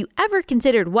 Have you ever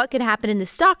considered what could happen in the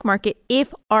stock market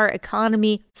if our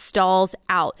economy stalls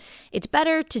out? It's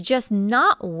better to just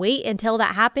not wait until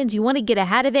that happens. You want to get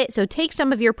ahead of it. So take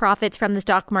some of your profits from the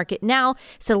stock market now,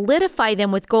 solidify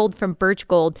them with gold from Birch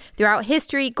Gold. Throughout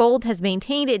history, gold has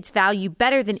maintained its value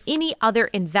better than any other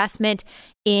investment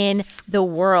in the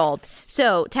world.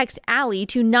 So text Allie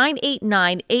to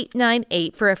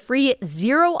 989-898 for a free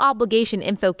zero obligation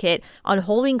info kit on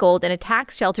holding gold and a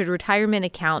tax sheltered retirement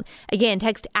account. Again,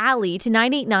 text Allie to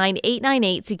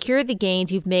 989-898. Secure the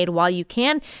gains you've made while you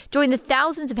can. Join the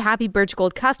thousands of happy Birch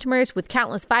Gold customers with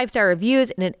countless 5-star reviews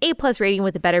and an A+ rating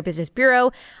with the Better Business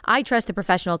Bureau. I trust the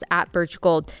professionals at Birch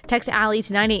Gold. Text Allie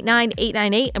to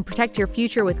 989-898 and protect your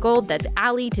future with gold. That's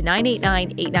Allie to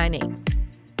 989-898.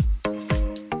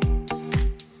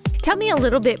 Tell me a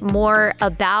little bit more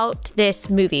about this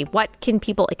movie. What can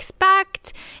people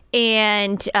expect?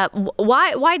 And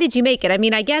why did you make it? I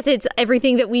mean, I guess it's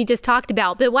everything that we just talked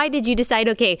about, but why did you decide,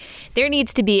 okay, there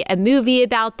needs to be a movie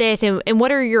about this? And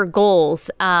what are your goals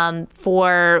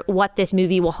for what this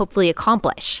movie will hopefully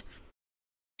accomplish?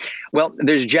 Well,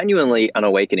 there's genuinely an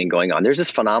awakening going on. There's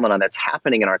this phenomenon that's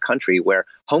happening in our country where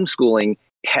homeschooling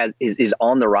is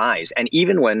on the rise. And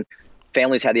even when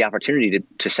families had the opportunity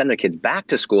to send their kids back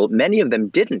to school, many of them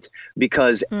didn't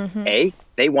because A,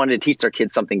 they wanted to teach their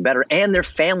kids something better, and their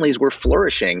families were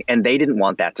flourishing, and they didn't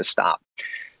want that to stop.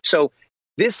 So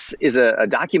this is a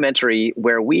documentary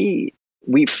where we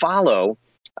follow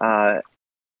the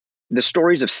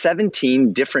stories of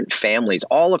 17 different families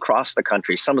all across the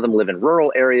country. Some of them live in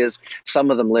rural areas. Some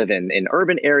of them live in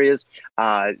urban areas.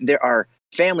 There are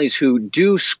families who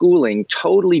do schooling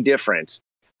totally different.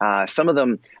 Some of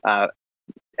them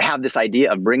have this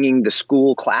idea of bringing the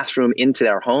school classroom into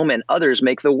their home, and others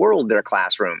make the world their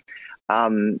classroom.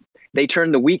 They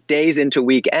turn the weekdays into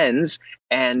weekends,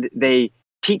 and they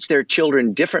teach their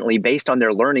children differently based on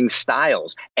their learning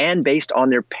styles and based on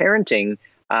their parenting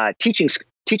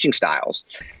teaching styles.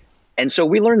 And so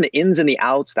we learn the ins and the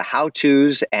outs, the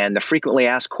how-tos, and the frequently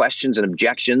asked questions and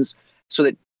objections so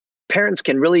that parents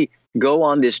can really go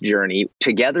on this journey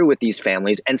together with these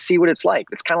families and see what it's like.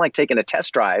 It's kind of like taking a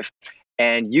test drive,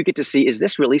 and you get to see, is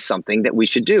this really something that we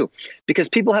should do? Because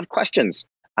people have questions.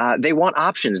 They want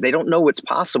options. They don't know what's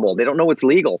possible. They don't know what's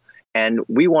legal. And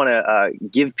we want to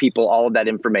give people all of that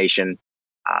information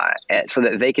so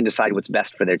that they can decide what's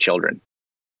best for their children.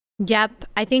 Yep.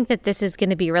 I think that this is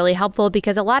going to be really helpful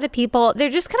because a lot of people,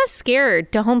 they're just kind of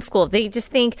scared to homeschool. They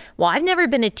just think, well, I've never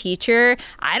been a teacher.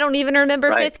 I don't even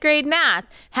remember fifth grade math.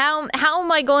 How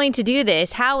am I going to do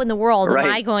this? How in the world am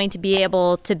I going to be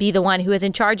able to be the one who is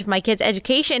in charge of my kid's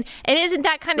education? And isn't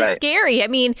that kind of scary? I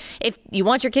mean, if you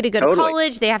want your kid to go to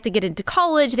college, they have to get into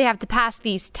college. They have to pass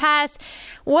these tests.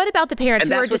 What about the parents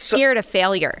who are just scared of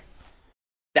failure?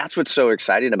 That's what's so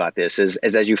exciting about this is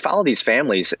as you follow these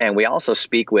families, and we also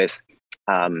speak with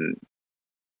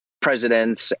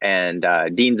presidents and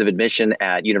deans of admission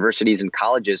at universities and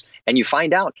colleges, and you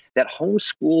find out that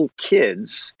homeschool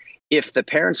kids, if the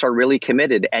parents are really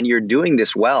committed and you're doing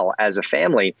this well as a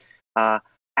family,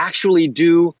 actually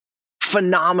do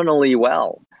phenomenally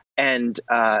well. And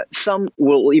some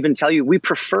will even tell you we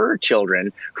prefer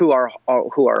children who are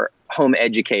home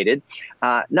educated.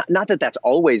 Not that that's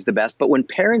always the best, but when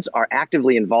parents are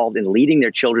actively involved in leading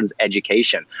their children's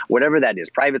education, whatever that is,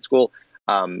 private school,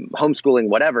 homeschooling,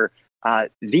 whatever,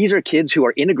 these are kids who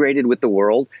are integrated with the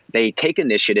world. They take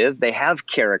initiative, they have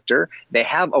character, they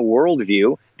have a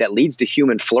worldview that leads to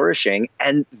human flourishing,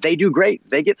 and they do great.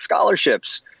 They get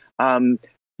scholarships.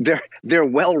 They're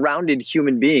well-rounded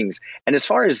human beings. And as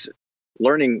far as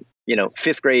learning,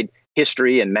 fifth grade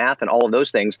history and math and all of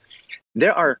those things,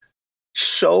 there are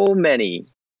so many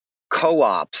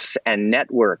co-ops and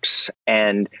networks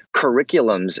and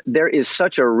curriculums. There is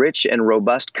such a rich and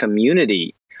robust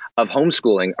community of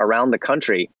homeschooling around the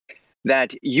country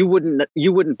that you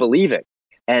wouldn't believe it.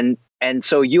 And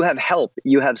so you have help,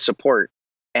 you have support.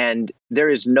 And there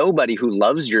is nobody who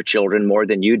loves your children more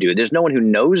than you do. There's no one who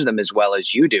knows them as well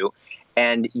as you do.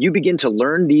 And you begin to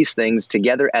learn these things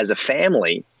together as a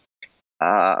family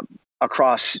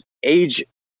across age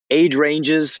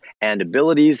ranges and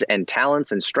abilities and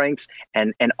talents and strengths.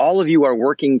 And all of you are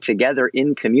working together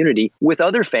in community with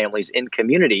other families in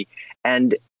community.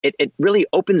 And it really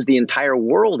opens the entire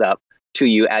world up to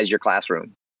you as your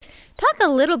classroom. Talk a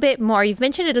little bit more. You've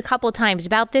mentioned it a couple of times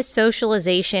about this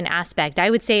socialization aspect.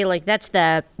 I would say that's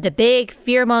the big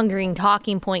fear-mongering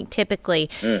talking point typically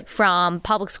from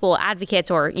public school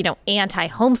advocates or,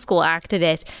 anti-homeschool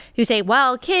activists who say,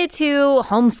 well, kids who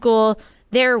homeschool,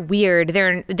 they're weird.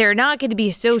 They're not going to be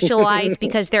socialized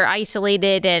because they're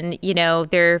isolated and,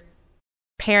 their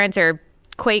parents are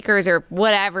Quakers or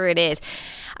whatever it is.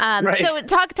 So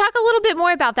talk a little bit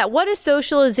more about that. What does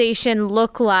socialization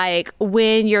look like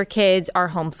when your kids are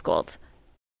homeschooled?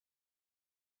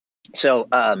 So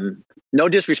no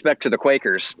disrespect to the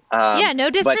Quakers. No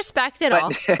disrespect at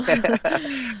all.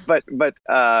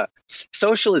 but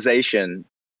socialization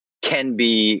can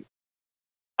be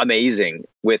amazing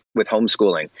with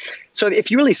homeschooling. So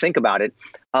if you really think about it,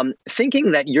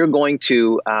 thinking that you're going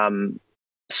to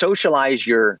socialize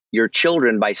your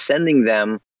children by sending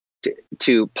them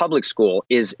to public school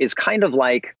is kind of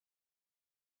like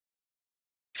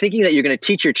thinking that you're going to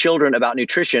teach your children about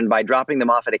nutrition by dropping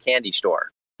them off at a candy store.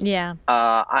 Yeah.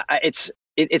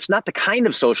 It's not the kind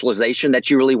of socialization that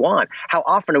you really want. How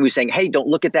often are we saying, hey, don't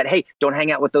look at that. Hey, don't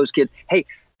hang out with those kids. Hey,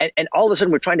 and all of a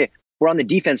sudden we're on the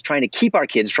defense trying to keep our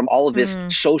kids from all of this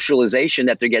socialization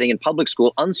that they're getting in public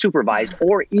school, unsupervised,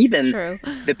 or even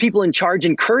the people in charge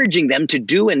encouraging them to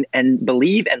do and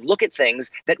believe and look at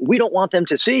things that we don't want them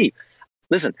to see.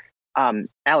 Listen,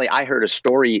 Allie, I heard a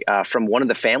story from one of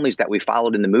the families that we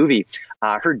followed in the movie.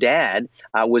 Her dad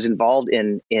was involved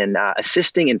in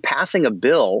assisting in passing a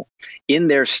bill in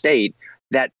their state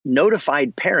that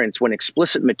notified parents when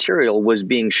explicit material was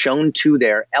being shown to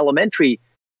their elementary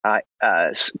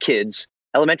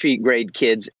grade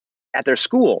kids at their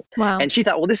school. Wow. And she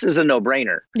thought, well, this is a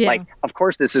no-brainer. Yeah. Like, of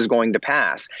course, this is going to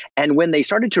pass. And when they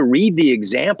started to read the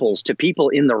examples to people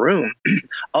in the room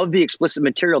of the explicit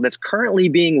material that's currently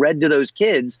being read to those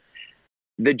kids,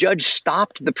 the judge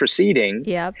stopped the proceeding.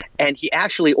 Yep. And he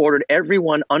actually ordered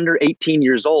everyone under 18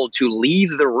 years old to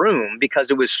leave the room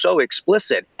because it was so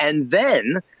explicit. And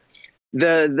then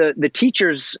the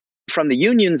teachers from the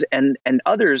unions and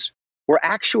others were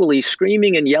actually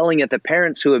screaming and yelling at the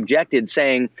parents who objected,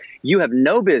 saying, you have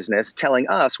no business telling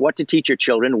us what to teach your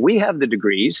children. We have the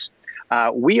degrees.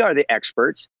 We are the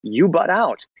experts. You butt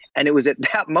out. And it was at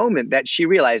that moment that she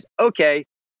realized, okay,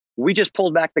 we just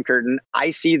pulled back the curtain. I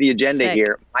see the agenda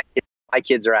here. My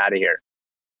kids are out of here.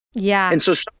 Yeah. And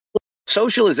so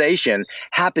socialization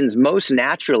happens most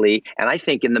naturally, and I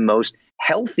think in the most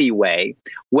healthy way,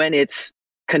 when it's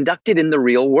conducted in the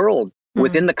real world.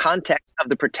 Within the context of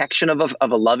the protection of a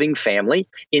loving family,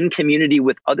 in community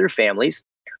with other families,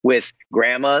 with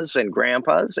grandmas and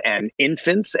grandpas and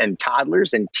infants and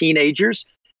toddlers and teenagers,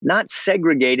 not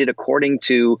segregated according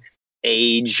to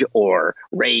age or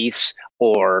race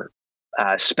or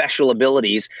special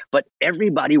abilities, but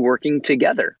everybody working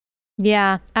together.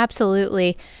 Yeah,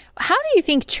 absolutely. How do you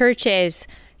think churches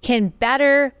can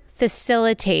better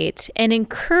facilitate and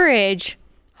encourage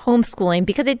homeschooling?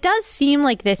 Because it does seem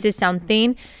like this is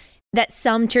something that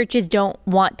some churches don't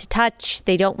want to touch.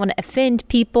 They don't want to offend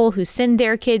people who send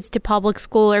their kids to public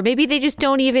school, or maybe they just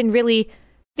don't even really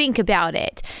think about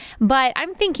it. But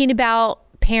I'm thinking about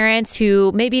parents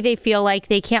who maybe they feel like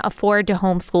they can't afford to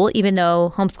homeschool, even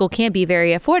though homeschool can be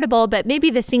very affordable, but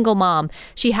maybe the single mom,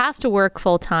 she has to work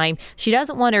full time. She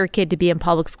doesn't want her kid to be in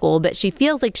public school, but she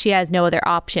feels like she has no other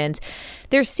options.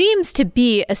 There seems to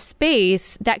be a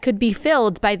space that could be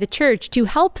filled by the church to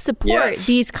help support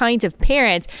these kinds of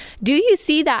parents. Do you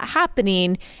see that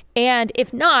happening? And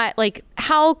if not, like,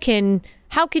 how can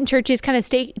churches kind of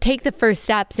take the first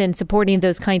steps in supporting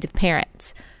those kinds of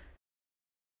parents?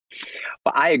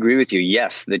 Well, I agree with you.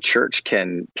 Yes, the church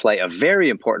can play a very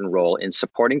important role in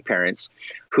supporting parents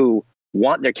who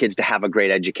want their kids to have a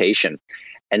great education.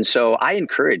 And so I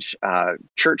encourage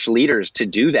church leaders to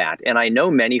do that. And I know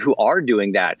many who are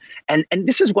doing that. And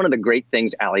this is one of the great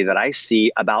things, Allie, that I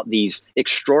see about these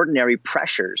extraordinary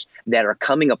pressures that are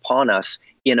coming upon us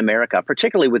in America,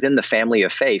 particularly within the family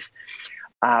of faith.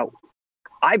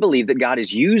 I believe that God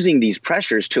is using these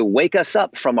pressures to wake us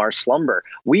up from our slumber.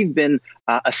 We've been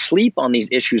asleep on these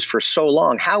issues for so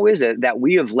long. How is it that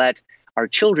we have let our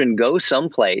children go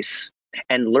someplace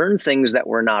and learn things that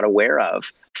we're not aware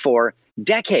of for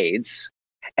decades?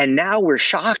 And now we're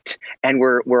shocked and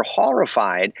we're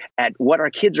horrified at what our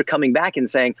kids are coming back and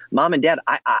saying, Mom and Dad,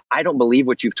 I don't believe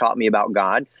what you've taught me about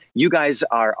God. You guys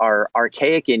are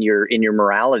archaic in your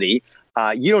morality.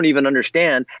 You don't even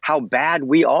understand how bad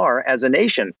we are as a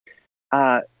nation.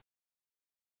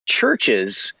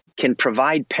 Churches can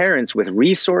provide parents with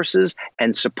resources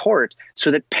and support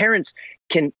so that parents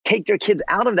can take their kids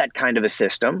out of that kind of a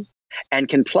system and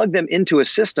can plug them into a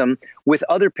system with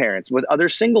other parents, with other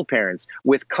single parents,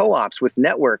 with co-ops, with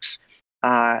networks.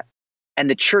 And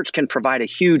the church can provide a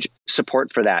huge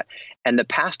support for that. And the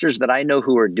pastors that I know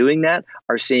who are doing that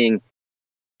are seeing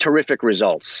terrific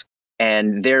results.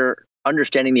 And they're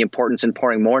understanding the importance and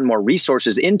pouring more and more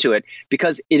resources into it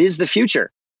because it is the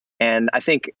future. And I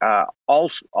think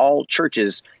all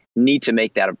churches need to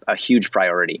make that a huge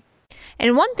priority.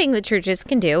 And one thing that churches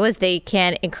can do is they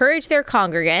can encourage their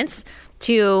congregants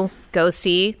to go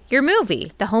see your movie,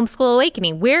 The Homeschool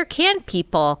Awakening. Where can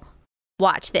people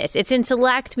watch this? It's in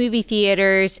select movie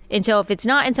theaters. And so if it's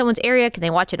not in someone's area, can they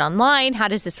watch it online? How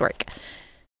does this work?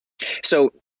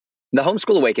 So The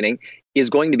Homeschool Awakening is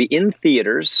going to be in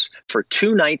theaters for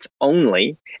 2 nights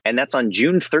only, and that's on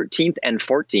June 13th and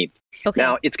 14th. Okay.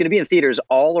 Now, it's going to be in theaters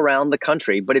all around the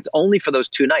country, but it's only for those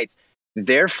 2 nights.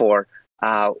 Therefore,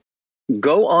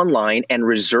 go online and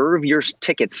reserve your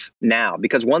tickets now,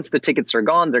 because once the tickets are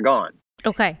gone, they're gone.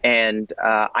 Okay. And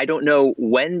I don't know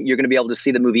when you're going to be able to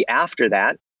see the movie after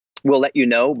that. We'll let you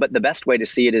know, but the best way to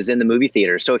see it is in the movie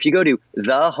theater. So if you go to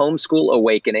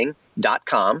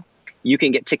thehomeschoolawakening.com, you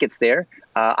can get tickets there.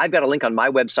 I've got a link on my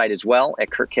website as well at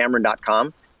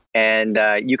kirkcameron.com. And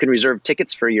you can reserve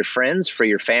tickets for your friends, for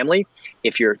your family.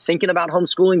 If you're thinking about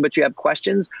homeschooling, but you have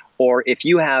questions, or if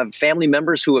you have family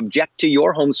members who object to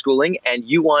your homeschooling and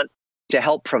you want to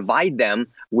help provide them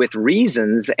with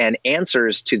reasons and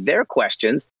answers to their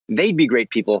questions, they'd be great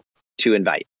people to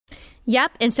invite.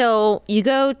 Yep. And so you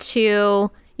go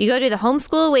to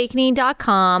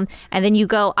thehomeschoolawakening.com, and then you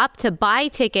go up to buy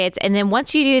tickets. And then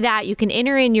once you do that, you can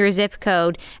enter in your zip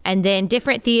code, and then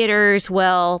different theaters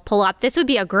will pull up. This would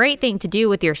be a great thing to do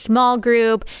with your small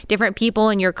group, different people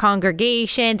in your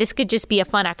congregation. This could just be a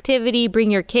fun activity. Bring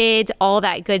your kids, all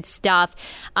that good stuff.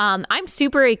 I'm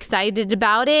super excited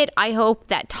about it. I hope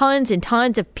that tons and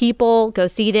tons of people go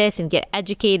see this and get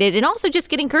educated, and also just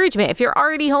get encouragement. If you're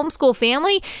already homeschool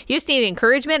family, you just need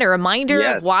encouragement, a reminder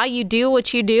of why you do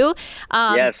what you do.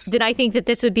 Then I think that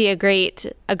this would be a great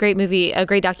movie, a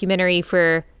great documentary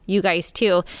for you guys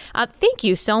too. Thank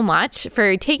you so much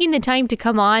for taking the time to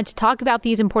come on to talk about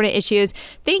these important issues.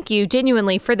 Thank you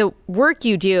genuinely for the work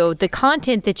you do, the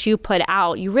content that you put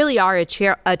out. You really are a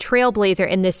trailblazer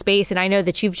in this space. And I know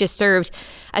that you've just served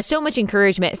as so much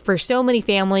encouragement for so many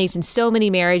families and so many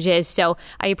marriages. So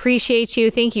I appreciate you.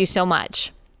 Thank you so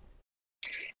much.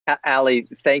 Allie,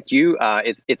 thank you.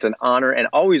 It's an honor and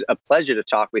always a pleasure to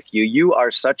talk with you. You are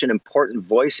such an important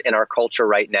voice in our culture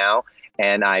right now.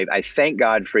 And I thank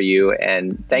God for you.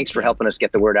 And thanks for helping us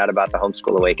get the word out about the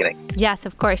Homeschool Awakening. Yes,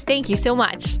 of course. Thank you so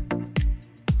much.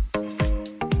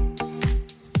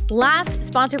 Last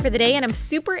sponsor for the day, and I'm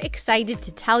super excited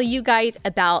to tell you guys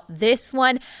about this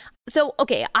one. So,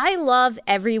 okay, I love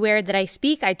everywhere that I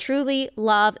speak. I truly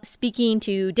love speaking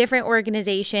to different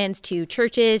organizations, to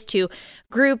churches, to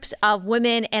groups of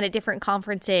women, and at different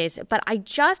conferences. But I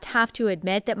just have to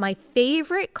admit that my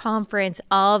favorite conference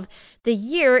of the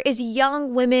year is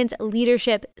Young Women's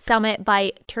Leadership Summit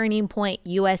by Turning Point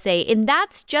USA. And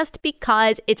that's just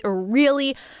because it's a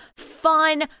really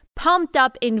fun, pumped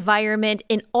up environment,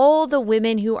 and all the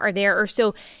women who are there are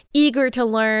so eager to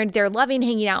learn. They're loving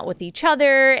hanging out with each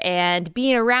other and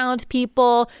being around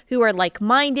people who are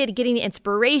like-minded, getting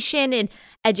inspiration and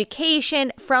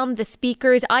education from the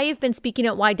speakers. I have been speaking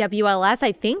at YWLS,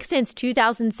 I think, since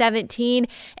 2017,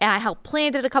 and I helped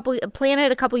plan it a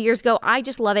couple years ago. I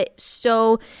just love it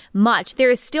so much. There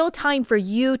is still time for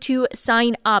you to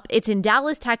sign up. It's in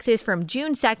Dallas, Texas, from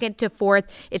June 2nd to 4th.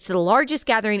 It's the largest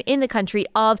gathering in the country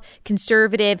of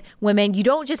conservative women. You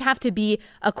don't just have to be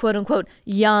a quote-unquote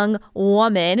young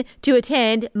woman to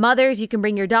attend. Mothers, you can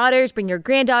bring your daughters, bring your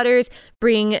granddaughters,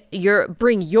 bring your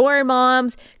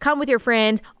moms, come with your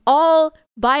friends. All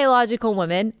biological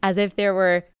women, as if there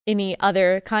were any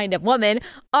other kind of woman,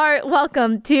 are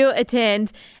welcome to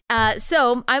attend.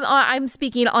 So I'm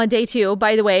speaking on day 2,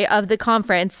 by the way, of the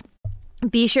conference.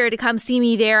 Be sure to come see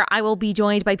me there. I will be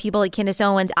joined by people like Candace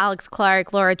Owens, Alex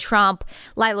Clark, Laura Trump,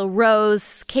 Lila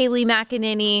Rose, Kayleigh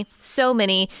McEnany, so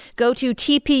many. Go to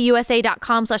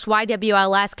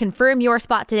tpusa.com/YWLS. Confirm your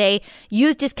spot today.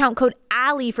 Use discount code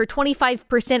ALLIE for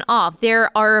 25% off. There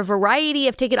are a variety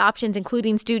of ticket options,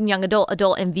 including student, young adult,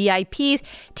 and VIPs.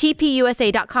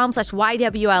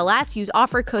 tpusa.com/YWLS. Use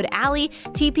offer code ALLIE.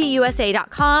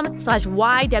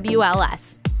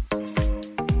 tpusa.com/YWLS.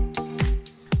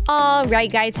 All right,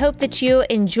 guys, hope that you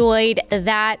enjoyed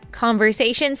that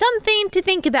conversation. Something to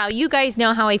think about. You guys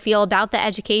know how I feel about the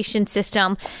education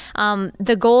system.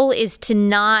 The goal is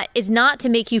not to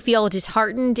make you feel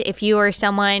disheartened if you are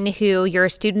someone who you're a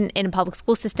student in a public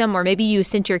school system, or maybe you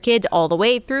sent your kids all the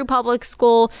way through public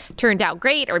school, turned out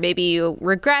great, or maybe you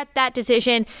regret that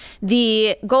decision.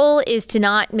 The goal is to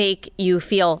not make you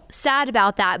feel sad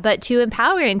about that, but to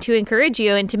empower and to encourage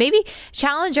you and to maybe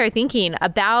challenge our thinking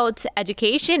about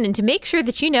education, and to make sure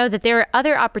that you know that there are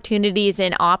other opportunities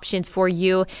and options for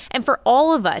you and for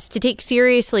all of us to take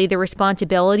seriously the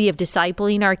responsibility of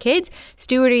discipling our kids,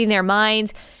 stewarding their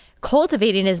minds,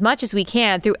 cultivating as much as we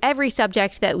can through every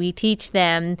subject that we teach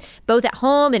them, both at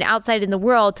home and outside in the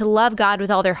world, to love God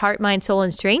with all their heart, mind, soul,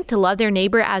 and strength, to love their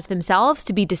neighbor as themselves,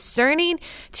 to be discerning,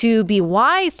 to be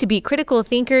wise, to be critical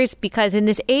thinkers, because in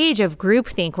this age of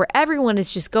groupthink where everyone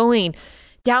is just going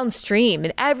downstream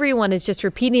and everyone is just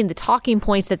repeating the talking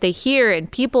points that they hear,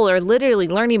 and people are literally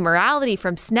learning morality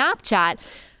from Snapchat,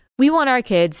 we want our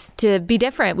kids to be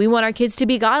different. We want our kids to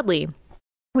be godly.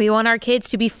 We want our kids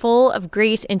to be full of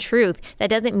grace and truth.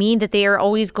 That doesn't mean that they are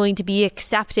always going to be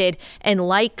accepted and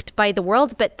liked by the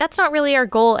world, but that's not really our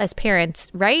goal as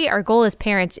parents, right? Our goal as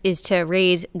parents is to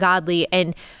raise godly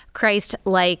and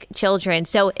Christ-like children.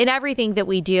 So in everything that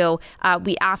we do,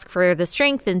 we ask for the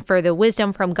strength and for the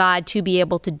wisdom from God to be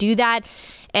able to do that.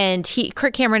 And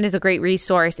Kirk Cameron is a great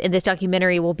resource, and this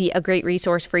documentary will be a great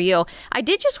resource for you. I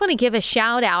did just want to give a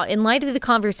shout out in light of the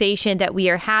conversation that we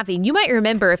are having. You might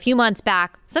remember a few months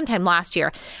back, sometime last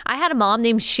year, I had a mom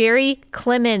named Sherry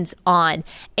Clemens on,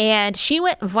 and she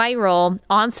went viral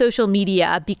on social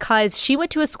media because she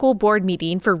went to a school board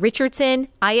meeting for Richardson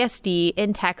ISD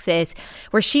in Texas,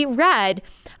 where she read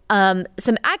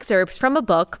some excerpts from a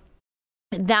book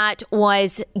that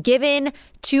was given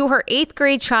to her 8th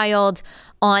grade child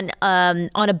on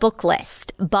a book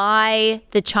list by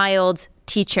the child's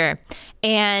teacher.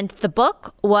 And the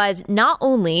book was not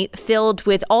only filled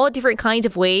with all different kinds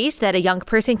of ways that a young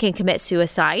person can commit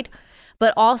suicide,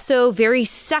 but also very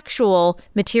sexual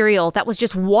material that was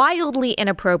just wildly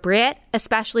inappropriate,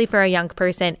 especially for a young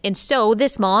person. And so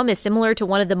this mom is similar to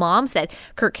one of the moms that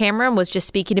Kirk Cameron was just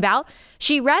speaking about.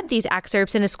 She read these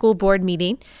excerpts in a school board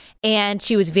meeting, and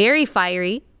she was very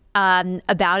fiery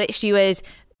about it. She was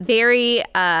very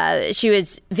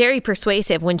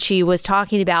persuasive when she was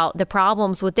talking about the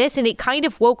problems with this, and it kind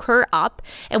of woke her up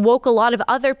and woke a lot of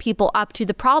other people up to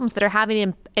the problems that are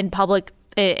happening in public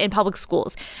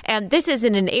schools. And this is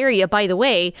in an area, by the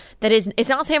way, it's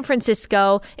not San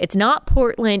Francisco, it's not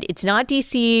Portland, it's not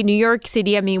DC, New York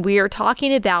City. I mean, we are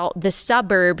talking about the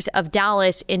suburbs of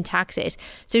Dallas in Texas.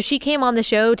 So she came on the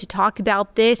show to talk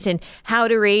about this and how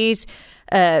to raise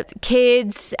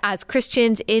kids as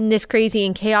Christians in this crazy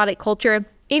and chaotic culture.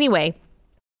 Anyway,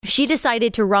 she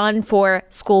decided to run for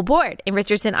school board in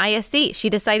Richardson ISD. She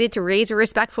decided to raise a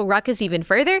respectful ruckus even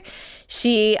further.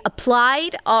 She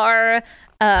applied our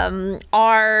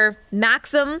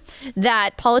maxim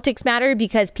that politics matter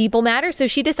because people matter. So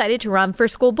she decided to run for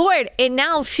school board. And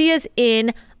now she is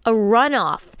in a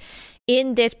runoff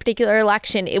in this particular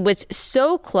election. It was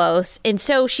so close. And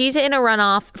so she's in a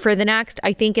runoff for the next,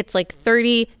 I think it's like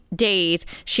 30 days.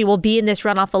 She will be in this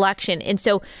runoff election. And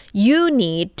so you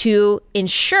need to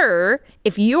ensure,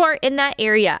 if you are in that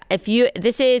area,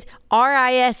 this is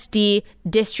RISD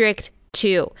District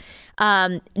 2.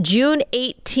 June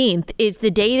 18th is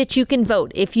the day that you can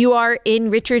vote. If you are in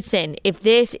Richardson, if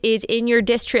this is in your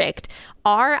district,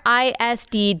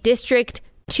 RISD District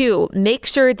 2, make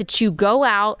sure that you go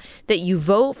out, that you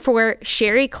vote for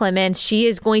Sherry Clements. She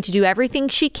is going to do everything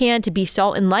she can to be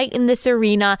salt and light in this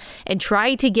arena and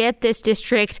try to get this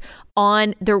district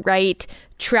on the right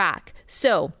track.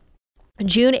 So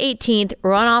June 18th,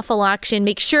 runoff election.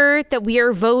 Make sure that we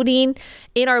are voting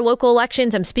in our local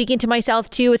elections. I'm speaking to myself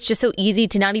too. It's just so easy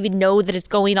to not even know that it's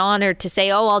going on or to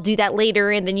say, oh, I'll do that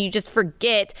later. And then you just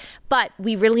forget. But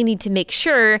we really need to make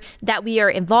sure that we are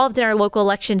involved in our local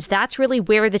elections. That's really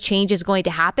where the change is going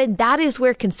to happen. That is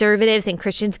where conservatives and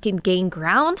Christians can gain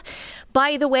ground,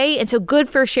 by the way. And so good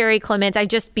for Sherry Clements.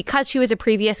 Because she was a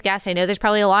previous guest, I know there's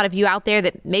probably a lot of you out there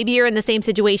that maybe you're in the same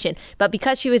situation, but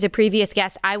because she was a previous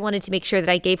guest, I wanted to make sure that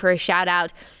I gave her a shout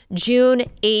out. June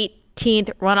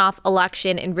 18th runoff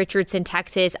election in Richardson,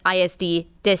 Texas, ISD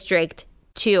District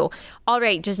 2. All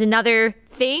right, just another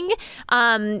thing.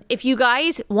 If you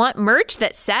guys want merch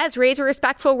that says Raise a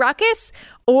Respectful Ruckus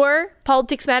or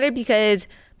Politics Matter because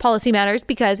policy matters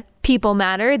because people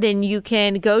matter, then you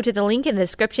can go to the link in the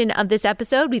description of this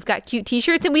episode. We've got cute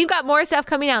t-shirts and we've got more stuff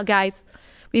coming out, guys.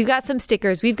 We've got some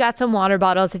stickers. We've got some water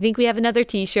bottles. I think we have another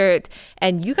t-shirt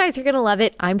and you guys are going to love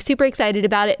it. I'm super excited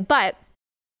about it, but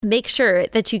make sure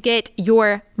that you get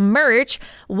your merch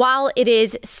while it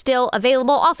is still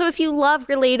available. Also, if you love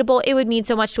Relatable, it would mean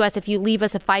so much to us if you leave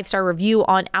us a 5-star review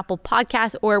on Apple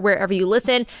Podcasts or wherever you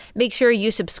listen. Make sure you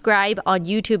subscribe on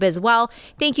YouTube as well.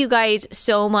 Thank you guys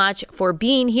so much for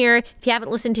being here. If you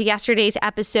haven't listened to yesterday's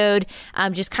episode,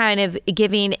 just kind of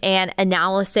giving an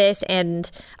analysis and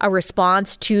a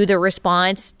response to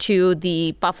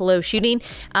the Buffalo shooting,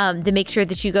 then make sure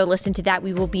that you go listen to that.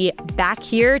 We will be back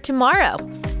here tomorrow.